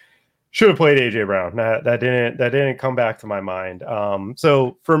should have played AJ Brown. That didn't come back to my mind.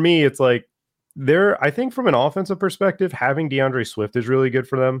 So for me, it's like I think from an offensive perspective, having DeAndre Swift is really good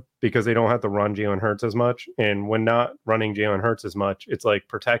for them because they don't have to run Jalen Hurts as much. And when not running Jalen Hurts as much, it's like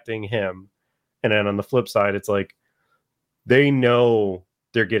protecting him. And then on the flip side, it's like they know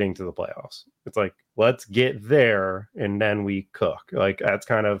they're getting to the playoffs. It's like, let's get there and then we cook. Like that's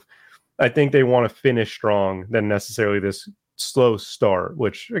kind of, I think they want to finish strong than necessarily this slow start,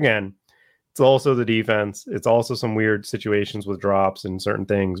 which again, it's also the defense. It's also some weird situations with drops and certain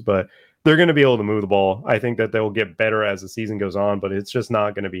things, but they're going to be able to move the ball. I think that they'll get better as the season goes on, but it's just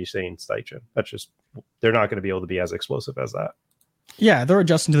not going to be Shane Steichen. They're not going to be able to be as explosive as that. Yeah, they're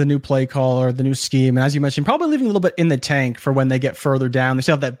adjusting to the new play call or the new scheme. And as you mentioned, probably leaving a little bit in the tank for when they get further down. They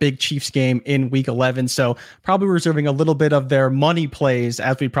still have that big Chiefs game in week 11. So probably reserving a little bit of their money plays,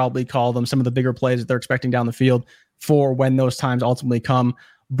 as we probably call them, some of the bigger plays that they're expecting down the field for when those times ultimately come.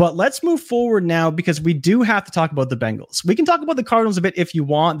 But let's move forward now because we do have to talk about the Bengals. We can talk about the Cardinals a bit if you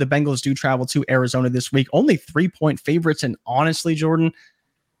want. The Bengals do travel to Arizona this week, only 3-point favorites. And honestly, Jordan,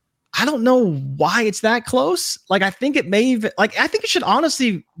 I don't know why it's that close. Like, I think it should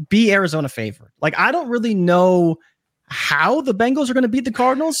honestly be Arizona favored. Like, I don't really know how the Bengals are going to beat the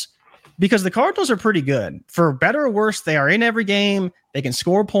Cardinals because the Cardinals are pretty good. For better or worse, they are in every game. They can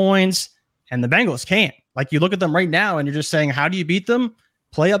score points, and the Bengals can't. Like, you look at them right now, and you're just saying, how do you beat them?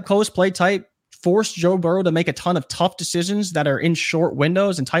 Play up close, play tight, force Joe Burrow to make a ton of tough decisions that are in short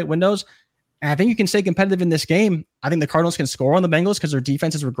windows and tight windows. And I think you can stay competitive in this game. I think the Cardinals can score on the Bengals because their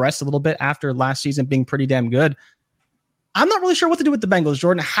defense has regressed a little bit after last season being pretty damn good. I'm not really sure what to do with the Bengals,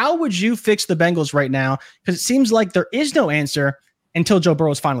 Jordan. How would you fix the Bengals right now? Because it seems like there is no answer until Joe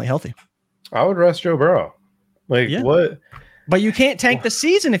Burrow is finally healthy. I would rest Joe Burrow. What? But you can't tank the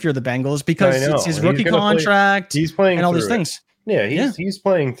season if you're the Bengals because it's his rookie contract. He's playing and all these things. Yeah, he's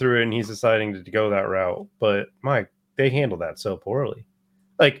playing through it and he's deciding to go that route. But Mike, they handled that so poorly.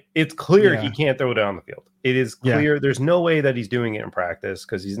 Like, it's clear he can't throw it down the field. It is clear. There's no way that he's doing it in practice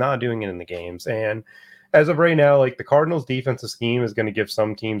because he's not doing it in the games. And as of right now, like, the Cardinals' defensive scheme is going to give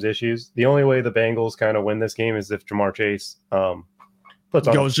some teams issues. The only way the Bengals kind of win this game is if Jamar Chase puts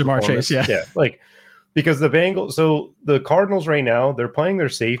on Jamar Chase, yeah. Like, because the Cardinals right now, they're playing their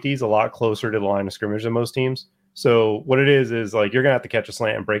safeties a lot closer to the line of scrimmage than most teams. So what it is like you're gonna have to catch a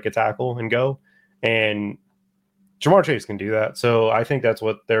slant and break a tackle and go. And Jamar Chase can do that. So I think that's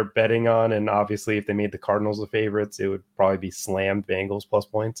what they're betting on. And obviously, if they made the Cardinals the favorites, it would probably be slammed Bengals plus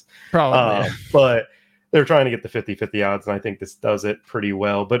points. Probably. But they're trying to get the 50-50 odds, and I think this does it pretty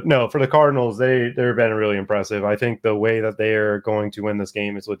well. But no, for the Cardinals, they've been really impressive. I think the way that they are going to win this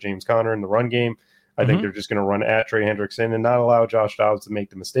game is with James Conner in the run game. I think they're just going to run at Trey Hendrickson and not allow Josh Dobbs to make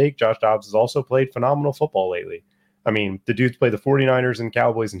the mistake. Josh Dobbs has also played phenomenal football lately. I mean, the dude's played the 49ers and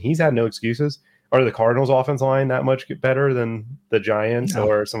Cowboys, and he's had no excuses. Are the Cardinals' offense line that much better than the Giants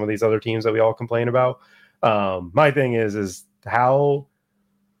or some of these other teams that we all complain about? My thing is how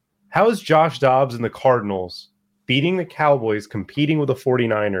is Josh Dobbs and the Cardinals beating the Cowboys, competing with the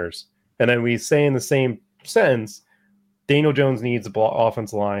 49ers? And then we say in the same sentence, Daniel Jones needs a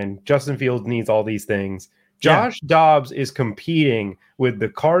offensive line. Justin Fields needs all these things. Josh Dobbs is competing with the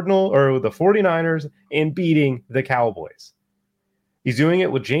with the 49ers and beating the Cowboys. He's doing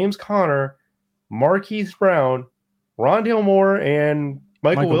it with James Conner, Marquise Brown, Rondale Moore, and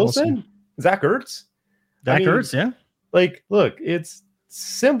Michael Wilson. Zach Ertz. Ertz, yeah. Like, look, it's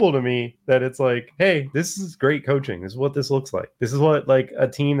simple to me that it's like, hey, this is great coaching. This is what this looks like. This is what, like, a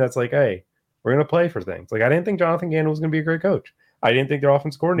team that's like, hey, we're going to play for things. Like, I didn't think Jonathan Gannon was going to be a great coach. I didn't think their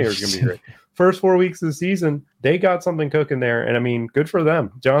offense coordinator was going to be great. First 4 weeks of the season, they got something cooking there. And I mean, good for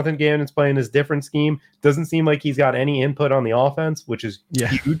them. Jonathan Gannon's playing this different scheme. Doesn't seem like he's got any input on the offense, which is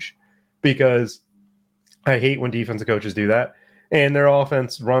huge, because I hate when defensive coaches do that. And their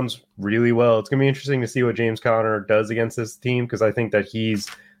offense runs really well. It's going to be interesting to see what James Conner does against this team, because I think that he's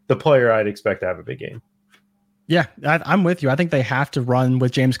the player I'd expect to have a big game. Yeah, I'm with you. I think they have to run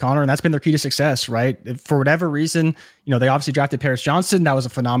with James Conner, and that's been their key to success, right? For whatever reason, they obviously drafted Paris Johnson. That was a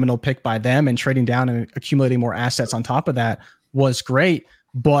phenomenal pick by them, and trading down and accumulating more assets on top of that was great.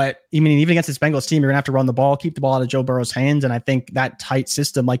 But I mean, even against this Bengals team, you're going to have to run the ball, keep the ball out of Joe Burrow's hands. And I think that tight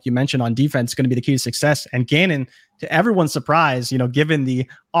system, like you mentioned on defense, is going to be the key to success. And Gannon, to everyone's surprise, given the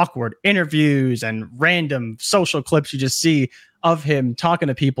awkward interviews and random social clips you just see of him talking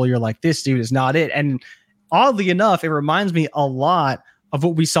to people, you're like, this dude is not it. And oddly enough, it reminds me a lot of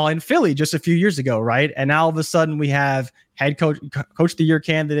what we saw in Philly just a few years ago, right? And now all of a sudden we have head coach of the year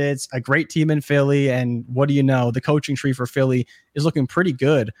candidates, a great team in Philly, and what do you know? The coaching tree for Philly is looking pretty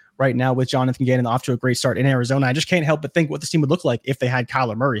good right now with Jonathan Gannon off to a great start in Arizona. I just can't help but think what this team would look like if they had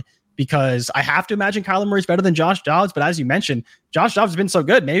Kyler Murray, because I have to imagine Kyler Murray's better than Josh Dobbs, but as you mentioned, Josh Dobbs has been so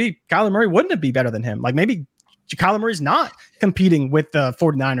good. Maybe Kyler Murray wouldn't be better than him. Like maybe Kyler Murray's not competing with the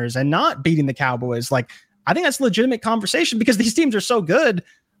 49ers and not beating the Cowboys. Like, I think that's a legitimate conversation because these teams are so good.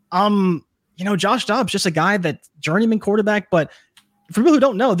 Josh Dobbs, just a guy that journeyman quarterback, but for people who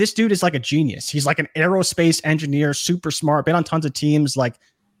don't know, this dude is like a genius. He's like an aerospace engineer, super smart, been on tons of teams. Like,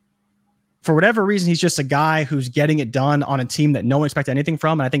 for whatever reason, he's just a guy who's getting it done on a team that no one expected anything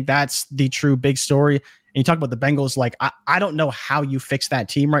from. And I think that's the true big story. And you talk about the Bengals, like, I don't know how you fix that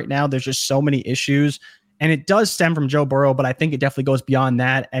team right now. There's just so many issues. And it does stem from Joe Burrow, but I think it definitely goes beyond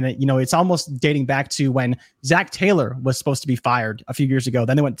that. And, it's almost dating back to when Zach Taylor was supposed to be fired a few years ago.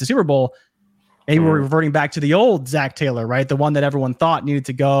 Then they went to Super Bowl. They were reverting back to the old Zach Taylor, right? The one that everyone thought needed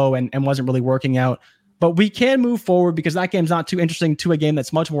to go and wasn't really working out. But we can move forward because that game's not too interesting to a game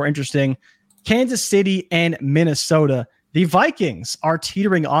that's much more interesting. Kansas City and Minnesota. The Vikings are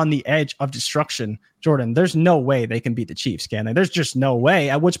teetering on the edge of destruction. Jordan, there's no way they can beat the Chiefs, can they? There's just no way.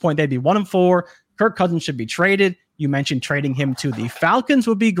 At which point they'd be 1-4. Kirk Cousins should be traded. You mentioned trading him to the Falcons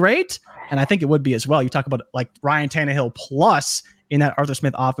would be great. And I think it would be as well. You talk about like Ryan Tannehill plus in that Arthur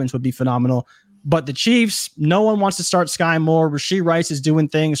Smith offense would be phenomenal. But the Chiefs, no one wants to start Sky Moore. Rashee Rice is doing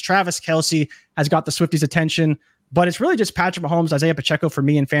things. Travis Kelce has got the Swifties' attention. But it's really just Patrick Mahomes, Isaiah Pacheco for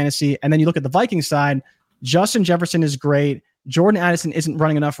me in fantasy. And then you look at the Vikings side, Justin Jefferson is great. Jordan Addison isn't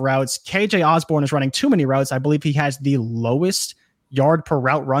running enough routes. KJ Osborne is running too many routes. I believe he has the lowest yard per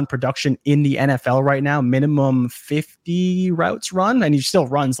route run production in the NFL right now, minimum 50 routes run. And he still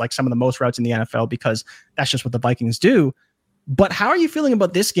runs like some of the most routes in the NFL because that's just what the Vikings do. But how are you feeling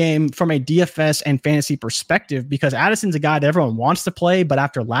about this game from a DFS and fantasy perspective? Because Addison's a guy that everyone wants to play, but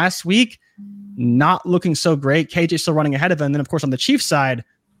after last week, not looking so great. KJ still running ahead of him. And then, of course, on the Chiefs side,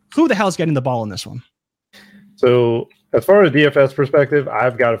 who the hell is getting the ball in this one? So as far as DFS perspective,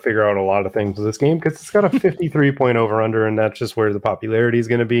 I've got to figure out a lot of things with this game because it's got a 53-point over-under, and that's just where the popularity is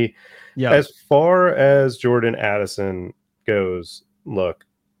going to be. Yeah. As far as Jordan Addison goes, look,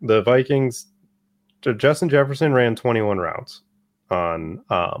 the Vikings, Justin Jefferson ran 21 routes on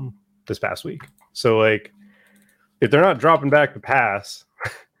this past week. So, like, if they're not dropping back to pass,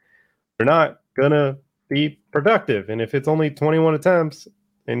 they're not going to be productive. And if it's only 21 attempts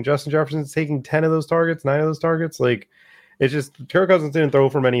and Justin Jefferson's taking 10 of those targets, 9 of those targets. Like, it's just Kirk Cousins didn't throw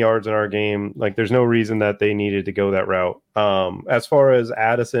for many yards in our game. Like, there's no reason that they needed to go that route. As far as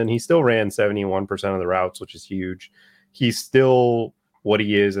Addison, he still ran 71% of the routes, which is huge. He's still what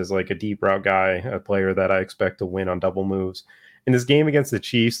he is as like a deep route guy, a player that I expect to win on double moves. In this game against the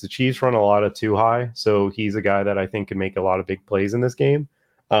Chiefs run a lot of too high, so he's a guy that I think can make a lot of big plays in this game.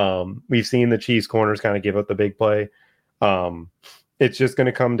 We've seen the Chiefs corners kind of give up the big play. It's just going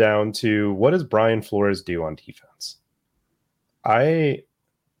to come down to, what does Brian Flores do on defense? I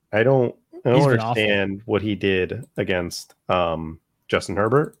don't understand what he did against Justin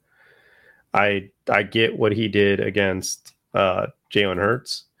Herbert. I get what he did against Jalen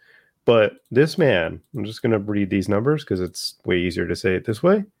Hurts, but this man, I'm just going to read these numbers because it's way easier to say it this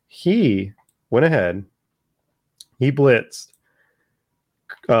way. He went ahead. He blitzed.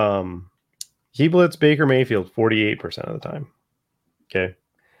 He blitzed Baker Mayfield 48% of the time. Okay.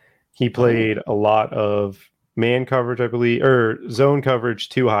 He played a lot of man coverage, I believe, or zone coverage,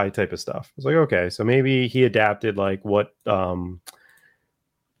 too high type of stuff. It's like, okay, so maybe he adapted like what Mike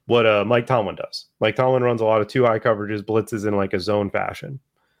Tomlin does. Mike Tomlin runs a lot of too high coverages, blitzes in like a zone fashion.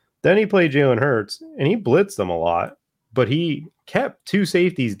 Then he played Jalen Hurts, and he blitzed them a lot, but he kept 2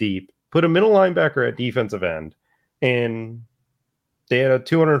 safeties deep, put a middle linebacker at defensive end, and they had a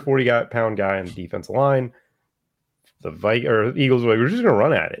 240-pound guy on the defensive line. The Eagles were like, we're just going to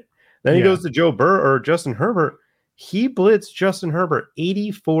run at it. Then he goes to Joe Burrow or Justin Herbert. He blitzed Justin Herbert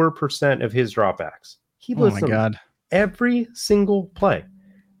 84% of his dropbacks. He blitzed him every single play.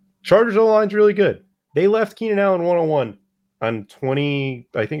 Chargers O-line's really good. They left Keenan Allen one-on-one on 20,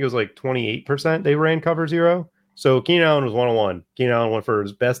 I think it was like 28%. They ran cover 0. So Keenan Allen was one-on-one. Keenan Allen went for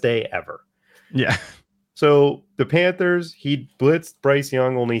his best day ever. Yeah. So the Panthers, he blitzed Bryce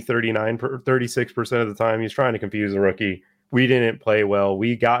Young only 36% of the time. He's trying to confuse the rookie. We didn't play well.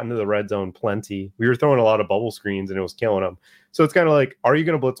 We got into the red zone plenty. We were throwing a lot of bubble screens, and it was killing them. So it's kind of like, are you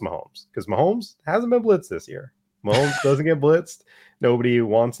going to blitz Mahomes? Because Mahomes hasn't been blitzed this year. Mahomes doesn't get blitzed. Nobody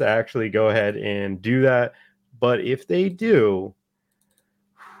wants to actually go ahead and do that. But if they do,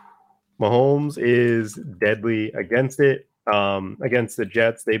 Mahomes is deadly against it. Against the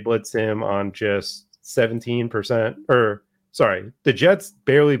Jets, they blitzed him on just 17%. The Jets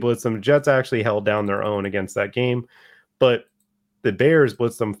barely blitzed them. The Jets actually held down their own against that game. But the Bears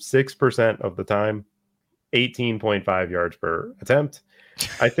blitzed them 6% of the time, 18.5 yards per attempt.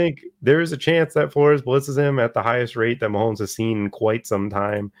 I think there's a chance that Flores blitzes him at the highest rate that Mahomes has seen in quite some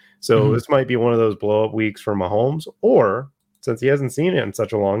time. So this might be one of those blow-up weeks for Mahomes, or since he hasn't seen it in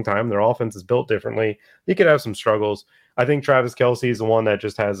such a long time, their offense is built differently. He could have some struggles. I think Travis Kelce is the one that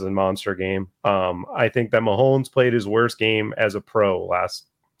just has a monster game. I think that Mahomes played his worst game as a pro last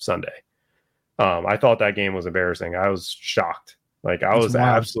Sunday. I thought that game was embarrassing. I was shocked. Like, I was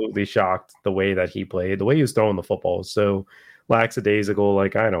absolutely shocked the way that he played. The way he was throwing the football was so lackadaisical.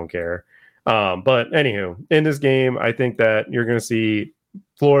 Like, I don't care. But anywho, in this game, I think that you're going to see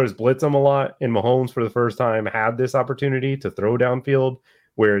Flores blitz him a lot, and Mahomes for the first time had this opportunity to throw downfield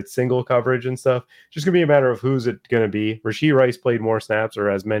where it's single coverage and stuff. It's just going to be a matter of who's it going to be. Rashee Rice played more snaps or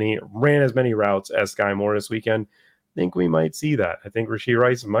ran as many routes as Sky Moore this weekend. I think we might see that. I think Rashee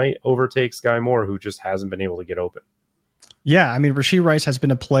Rice might overtake Sky Moore, who just hasn't been able to get open. Yeah, I mean, Rashee Rice has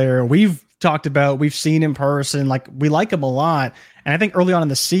been a player we've talked about, we've seen in person, like, we like him a lot. And I think early on in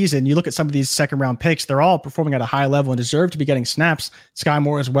the season, you look at some of these second-round picks, they're all performing at a high level and deserve to be getting snaps. Sky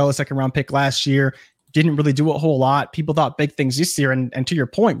Moore as well, a second-round pick last year, didn't really do a whole lot. People thought big things this year. And to your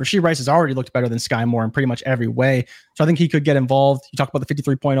point, Rashee Rice has already looked better than Sky Moore in pretty much every way. So I think he could get involved. You talk about the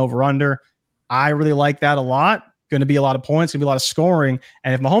 53-point over-under. I really like that a lot. Going to be a lot of points, going to be a lot of scoring.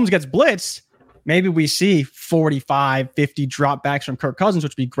 And if Mahomes gets blitzed, maybe we see 45, 50 dropbacks from Kirk Cousins,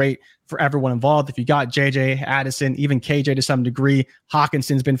 which would be great for everyone involved. If you got JJ, Addison, even KJ to some degree,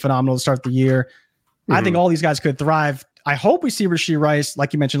 Hawkinson's been phenomenal to start the year. I think all these guys could thrive. I hope we see Rashee Rice,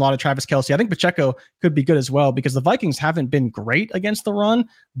 like you mentioned, a lot of Travis Kelce. I think Pacheco could be good as well because the Vikings haven't been great against the run.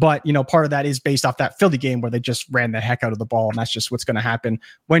 But, part of that is based off that Philly game where they just ran the heck out of the ball. And that's just what's going to happen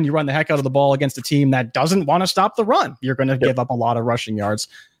when you run the heck out of the ball against a team that doesn't want to stop the run. You're going to give up a lot of rushing yards.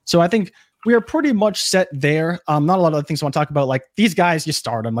 So I think we are pretty much set there. Not a lot of other things I want to talk about. Like, these guys, you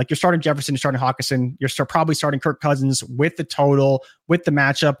start them. Like, you're starting Jefferson, you're starting Hawkinson, you're probably starting Kirk Cousins with the total, with the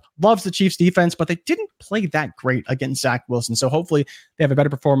matchup. Loves the Chiefs defense, but they didn't play that great against Zach Wilson. So hopefully they have a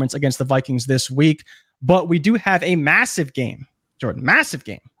better performance against the Vikings this week. But we do have a massive game, Jordan, massive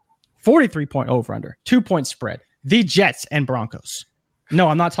game. 43-point over-under, 2-point spread. The Jets and Broncos. No,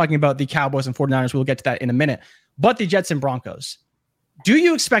 I'm not talking about the Cowboys and 49ers. We'll get to that in a minute. But the Jets and Broncos. Do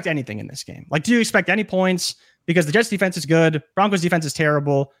you expect anything in this game? Like, do you expect any points? because the Jets defense is good. Broncos defense is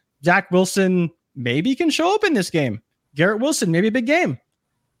terrible. Zach Wilson maybe can show up in this game. Garrett Wilson, maybe a big game.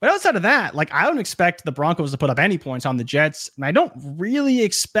 But outside of that, like, I don't expect the Broncos to put up any points on the Jets. And I don't really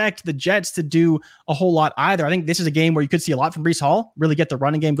expect the Jets to do a whole lot either. I think this is a game where you could see a lot from Breece Hall, really get the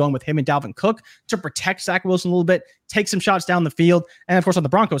running game going with him and Dalvin Cook to protect Zach Wilson a little bit, take some shots down the field. And of course, on the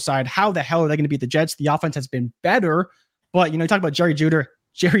Broncos side, how the hell are they going to beat the Jets? The offense has been better. But, you know, you talk about Jerry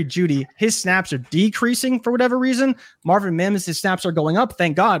Jeudy, his snaps are decreasing for whatever reason. Marvin Mims, his snaps are going up,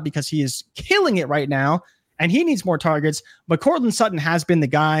 thank God, because he is killing it right now. And he needs more targets. But Cortland Sutton has been the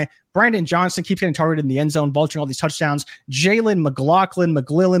guy. Brandon Johnson keeps getting targeted in the end zone, vulturing all these touchdowns. Jalen McLaughlin,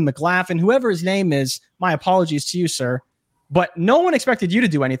 McGlaughlin, whoever his name is, my apologies to you, sir. But no one expected you to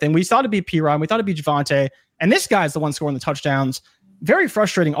do anything. We thought it'd be P-Ron. We thought it'd be Javonte. And this guy's the one scoring the touchdowns. Very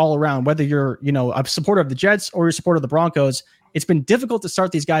frustrating all around, whether you're, you know, a supporter of the Jets or you're a supporter of the Broncos. It's been difficult to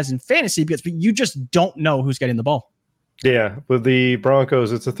start these guys in fantasy because you just don't know who's getting the ball. Yeah, with the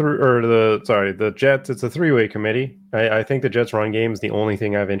Broncos, the Jets, it's a three-way committee. I think the Jets run game is the only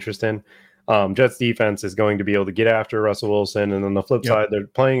thing I have interest in. Jets defense is going to be able to get after Russell Wilson, and on the flip side, they're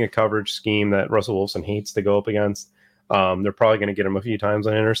playing a coverage scheme that Russell Wilson hates to go up against. They're probably going to get him a few times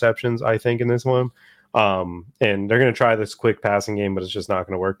on interceptions, I think, in this one. And they're going to try this quick passing game, but it's just not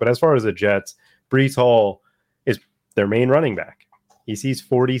going to work. But as far as the Jets, Breece Hall is their main running back. He sees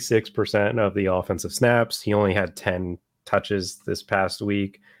 46% of the offensive snaps. He only had 10 touches this past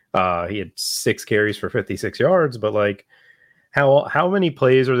week. He had 6 carries for 56 yards, but like how many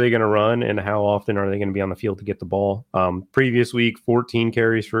plays are they going to run and how often are they going to be on the field to get the ball? Previous week, 14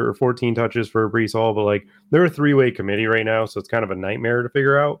 touches for Breece Hall, but like they're a three-way committee right now, so it's kind of a nightmare to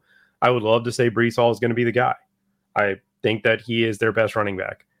figure out. I would love to say Breece Hall is going to be the guy. I think that he is their best running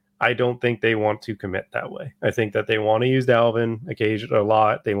back. I don't think they want to commit that way. I think that they want to use Dalvin occasionally a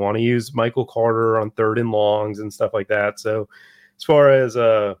lot. They want to use Michael Carter on 3rd and longs and stuff like that. So as far as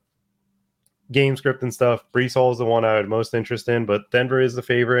game script and stuff, Breece Hall is the one I had most interest in, but Denver is the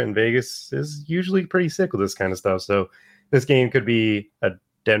favorite and Vegas is usually pretty sick with this kind of stuff. So this game could be a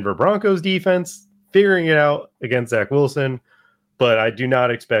Denver Broncos defense figuring it out against Zach Wilson. But I do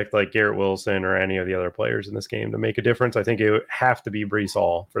not expect like Garrett Wilson or any of the other players in this game to make a difference. I think it would have to be Breece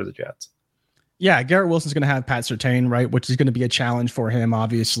Hall for the Jets. Yeah, Garrett Wilson's going to have Pat Surtain, right, which is going to be a challenge for him,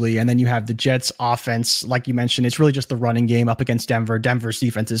 obviously. And then you have the Jets offense, like you mentioned. It's really just the running game up against Denver. Denver's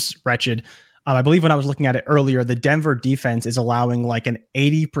defense is wretched. I believe when I was looking at it earlier, the Denver defense is allowing like an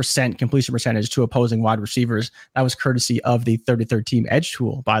 80% completion percentage to opposing wide receivers. That was courtesy of the 33rd Team Edge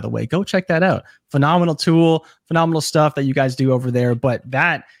tool, by the way. Go check that out. Phenomenal tool, phenomenal stuff that you guys do over there. But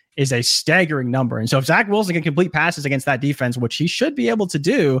that is a staggering number. And so if Zach Wilson can complete passes against that defense, which he should be able to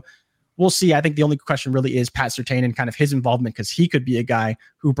do, we'll see. I think the only question really is Pat Surtain and kind of his involvement because he could be a guy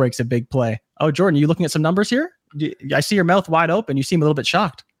who breaks a big play. Oh, Jordan, are you looking at some numbers here? I see your mouth wide open. You seem a little bit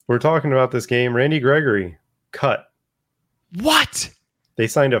shocked. We're talking about this game. Randy Gregory cut. What? They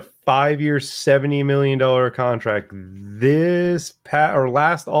signed a 5-year, $70 million contract last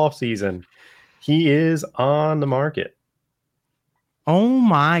offseason. He is on the market. Oh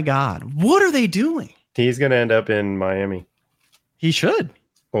my God. What are they doing? He's going to end up in Miami. He should.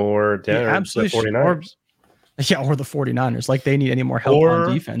 Or Denver, absolutely the 49ers. Or the 49ers. Like they need any more help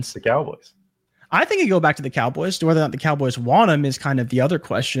on defense. The Cowboys. I think you go back to the Cowboys. Whether or not the Cowboys want him is kind of the other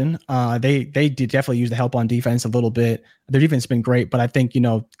question. They did definitely use the help on defense a little bit. Their defense has been great, but I think,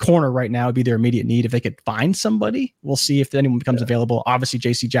 corner right now would be their immediate need. If they could find somebody, we'll see if anyone becomes available. Obviously,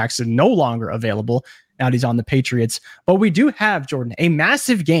 J.C. Jackson no longer available. Now he's on the Patriots. But we do have, Jordan, a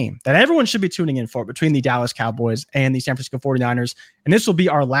massive game that everyone should be tuning in for between the Dallas Cowboys and the San Francisco 49ers. And this will be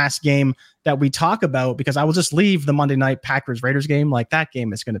our last game that we talk about because I will just leave the Monday night Packers-Raiders game. Like that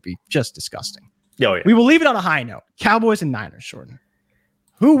game is going to be just disgusting. Oh, yeah. We will leave it on a high note. Cowboys and Niners, Jordan.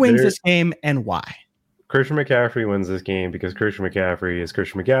 Who wins this game and why? Christian McCaffrey wins this game because Christian McCaffrey is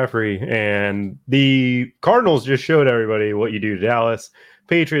Christian McCaffrey. And the Cardinals just showed everybody what you do to Dallas.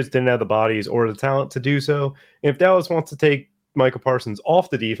 Patriots didn't have the bodies or the talent to do so. If Dallas wants to take Michael Parsons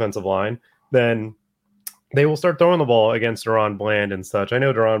off the defensive line, then they will start throwing the ball against Deron Bland and such. I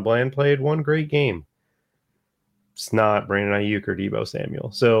know Deron Bland played one great game. It's not Brandon Ayuk or Deebo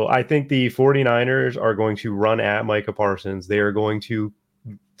Samuel. So I think the 49ers are going to run at Micah Parsons. They are going to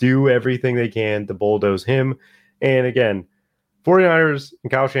do everything they can to bulldoze him. And again, 49ers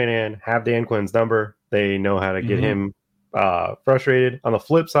and Kyle Shanahan have Dan Quinn's number. They know how to get him frustrated. On the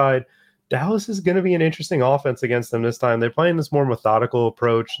flip side, Dallas is going to be an interesting offense against them this time. They're playing this more methodical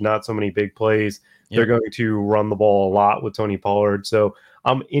approach, not so many big plays. Yep. They're going to run the ball a lot with Tony Pollard. So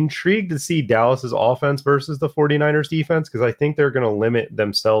I'm intrigued to see Dallas's offense versus the 49ers defense because I think they're going to limit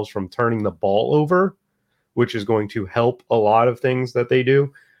themselves from turning the ball over which is going to help a lot of things that they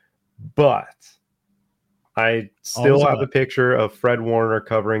do. But I still have the picture of Fred Warner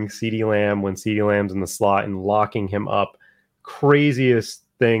covering CeeDee Lamb when CeeDee Lamb's in the slot and locking him up. Craziest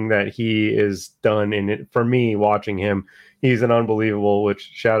thing that he is done in it for me watching him. He's an unbelievable,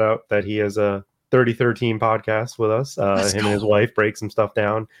 which shout out that he has a 3013 podcast with us. Him and his wife break some stuff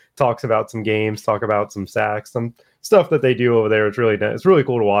down, talks about some games, talk about some sacks, some stuff that they do over there. It's really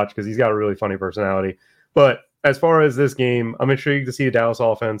cool to watch because he's got a really funny personality. But as far as this game, I'm intrigued to see the Dallas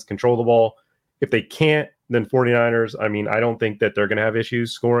offense control the ball. If they can't, then 49ers, I mean, I don't think that they're going to have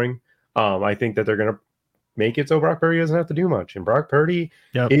issues scoring. I think that they're going to make it so Brock Purdy doesn't have to do much. And Brock Purdy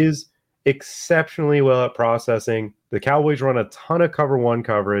is exceptionally well at processing. The Cowboys run a ton of cover one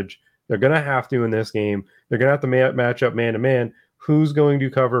coverage. They're going to have to in this game. They're going to have to match up man-to-man. Who's going to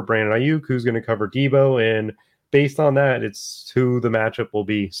cover Brandon Ayuk? Who's going to cover Debo? And based on that, it's who the matchup will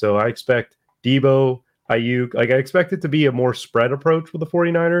be. So I expect Debo, Ayuk. I expect it to be a more spread approach with the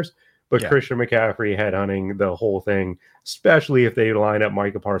 49ers. But Christian McCaffrey headhunting the whole thing, especially if they line up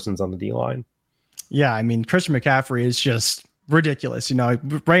Micah Parsons on the D-line. Yeah, I mean, Christian McCaffrey is just ridiculous. You know,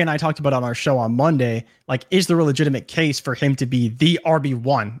 Ray and I talked about on our show on Monday, like, is there a legitimate case for him to be the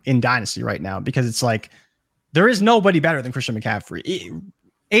RB1 in Dynasty right now? Because it's like, there is nobody better than Christian McCaffrey.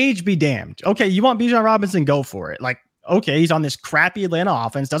 Age be damned. Okay, you want Bijan Robinson, go for it. Like, okay, he's on this crappy Atlanta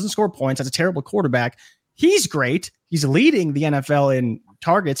offense, doesn't score points, has a terrible quarterback. He's great. He's leading the NFL in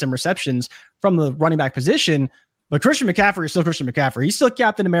targets and receptions from the running back position. But Christian McCaffrey is still Christian McCaffrey. He's still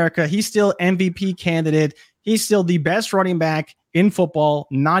Captain America. He's still MVP candidate. He's still the best running back in football,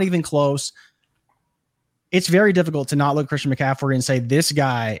 not even close. It's very difficult to not look at Christian McCaffrey and say this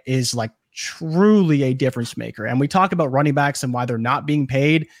guy is like truly a difference maker. And we talk about running backs and why they're not being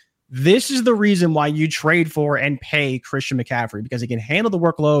paid. This is the reason why you trade for and pay Christian McCaffrey, because he can handle the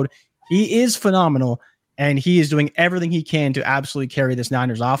workload. He is phenomenal. And he is doing everything he can to absolutely carry this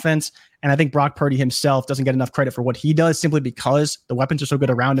Niners offense. And I think Brock Purdy himself doesn't get enough credit for what he does simply because the weapons are so good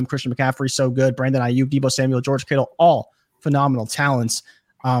around him. Christian McCaffrey is so good. Brandon Ayuk, Deebo Samuel, George Kittle, all phenomenal talents.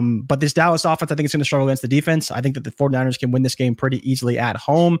 But this Dallas offense, I think it's going to struggle against the defense. I think that the 49ers can win this game pretty easily at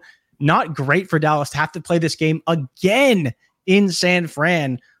home. Not great for Dallas to have to play this game again in San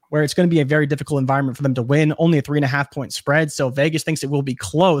Fran, where it's going to be a very difficult environment for them to win. Only a 3.5 point spread. So Vegas thinks it will be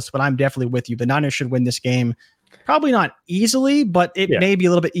close, but I'm definitely with you. The Niners should win this game. Probably not easily, but it may be a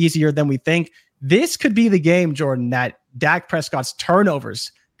little bit easier than we think. This could be the game, Jordan, that Dak Prescott's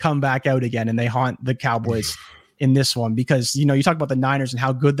turnovers come back out again and they haunt the Cowboys in this one, because, you know, you talk about the Niners and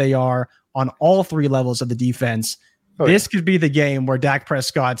how good they are on all three levels of the defense. This could be the game where Dak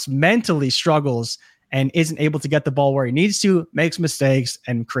Prescott's mentally struggles and isn't able to get the ball where he needs to, makes mistakes,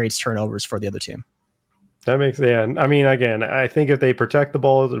 and creates turnovers for the other team. That makes, I mean, again, I think if they protect the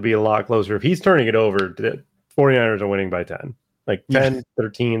ball, it'll be a lot closer. If he's turning it over, the 49ers are winning by 10. Like 10,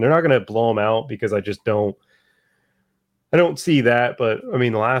 13. They're not going to blow them out because I don't see that. But, I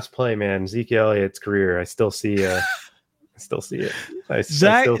mean, the last play, man, Zeke Elliott's career, I still see it. I still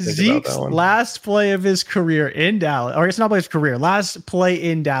think Zeke's about that one. Last play of his career in Dallas, or it's not his career, last play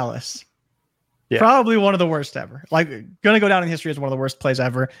in Dallas. Yeah. Probably one of the worst ever. Like, going to go down in history as one of the worst plays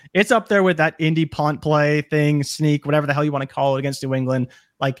ever. It's up there with that Indy punt play thing, sneak, whatever the hell you want to call it, against New England.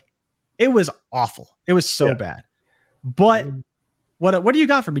 Like, it was awful. It was so bad. But what do you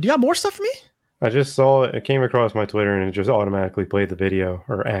got for me? Do you got more stuff for me? I just saw it. It came across my Twitter and it just automatically played the video,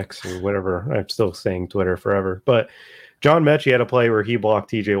 or X or whatever. I'm still saying Twitter forever. But John Mechie had a play where he blocked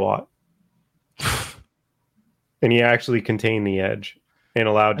TJ Watt. And he actually contained the edge and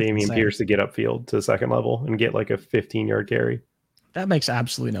allowed Dameon Pierce to get upfield to the second level and get like a 15-yard carry. That makes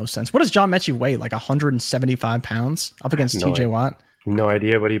absolutely no sense. What does John Mechie weigh? Like 175 pounds up against TJ Watt? No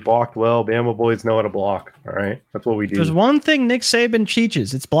idea, but he blocked well. Bama boys know how to block. All right. That's what we do. There's one thing Nick Saban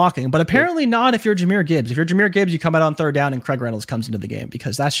teaches. It's blocking, but apparently not if you're Jahmyr Gibbs. If you're Jahmyr Gibbs, you come out on third down and Craig Reynolds comes into the game,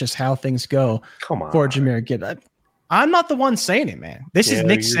 because that's just how things go for Jahmyr Gibbs. I'm not the one saying it, man. This is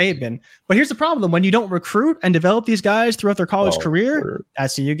Nick Saban. But here's the problem. When you don't recruit and develop these guys throughout their college career,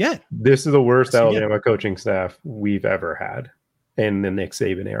 that's who you get. This is the worst Alabama coaching staff we've ever had in the Nick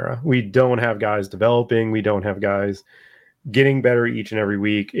Saban era. We don't have guys developing. We don't have guys getting better each and every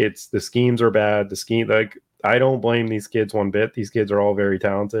week. It's the schemes are bad. I don't blame these kids one bit. These kids are all very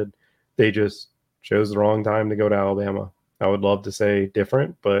talented. They just chose the wrong time to go to Alabama. I would love to say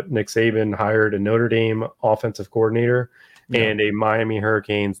different, but Nick Saban hired a Notre Dame offensive coordinator and a Miami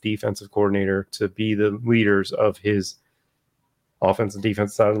Hurricanes defensive coordinator to be the leaders of his offense and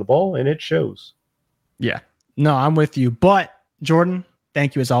defense side of the ball, and it shows. Yeah. No, I'm with you. But, Jordan,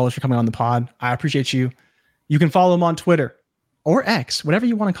 thank you as always for coming on the pod. I appreciate you. You can follow him on Twitter or X, whatever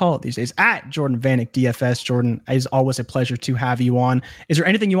you want to call it these days, at Jordan Vanek DFS. Jordan, it is always a pleasure to have you on. Is there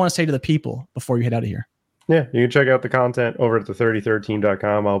anything you want to say to the people before you head out of here? Yeah, you can check out the content over at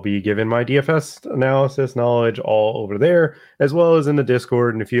the33team.com. I'll be giving my DFS analysis knowledge all over there, as well as in the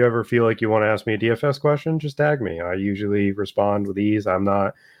Discord. And if you ever feel like you want to ask me a DFS question, just tag me. I usually respond with ease. I'm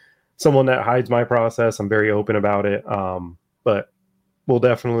not someone that hides my process. I'm very open about it. But we'll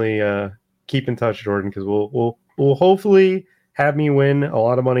definitely keep in touch, Jordan, because we'll hopefully have me win a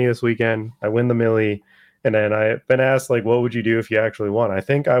lot of money this weekend. I win the millie, and then I've been asked, like, what would you do if you actually won? I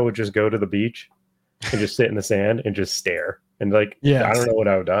think I would just go to the beach and just sit in the sand and just stare. And like, yes. I don't know what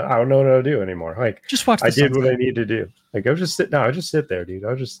I would do. I don't know what I would do anymore. Like, just watch. I did what I need to do. Like, I'll just sit. No, I just sit there, dude.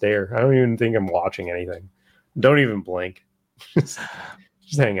 I'll just stare. I don't even think I'm watching anything. Don't even blink. just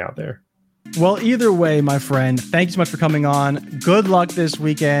hang out there. Well, either way, my friend, thank you so much for coming on. Good luck this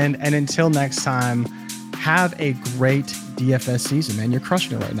weekend. And until next time, have a great DFS season, man. You're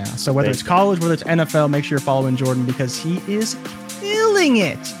crushing it right now. So whether it's college, whether it's NFL, make sure you're following Jordan because he is killing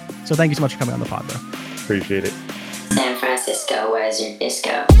it. So thank you so much for coming on the pod, bro. Appreciate it. San Francisco, where's your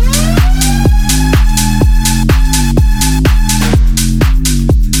disco?